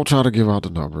number. Don't try to give out the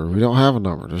number. We don't have a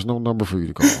number. There's no number for you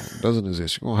to call. It doesn't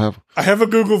exist. You're gonna have. I have a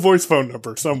Google Voice phone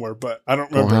number somewhere, but I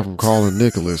don't remember. Gonna have him calling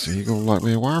Nicholas, and he's gonna like,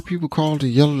 man, why are people calling to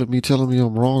yelling at me, telling me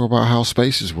I'm wrong about how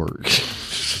spaces work?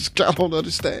 I don't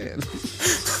understand.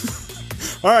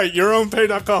 All right,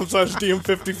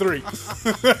 yourownpay.com/DM53.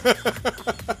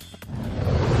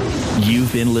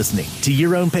 You've been listening to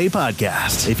Your Own Pay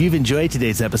Podcast. If you've enjoyed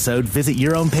today's episode, visit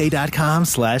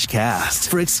yourownpay.com/cast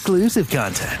for exclusive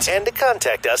content and to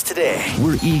contact us today.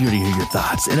 We're eager to hear your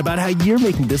thoughts and about how you're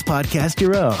making this podcast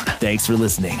your own. Thanks for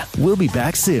listening. We'll be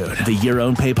back soon. The Your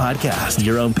Own Pay Podcast,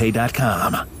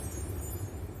 yourownpay.com.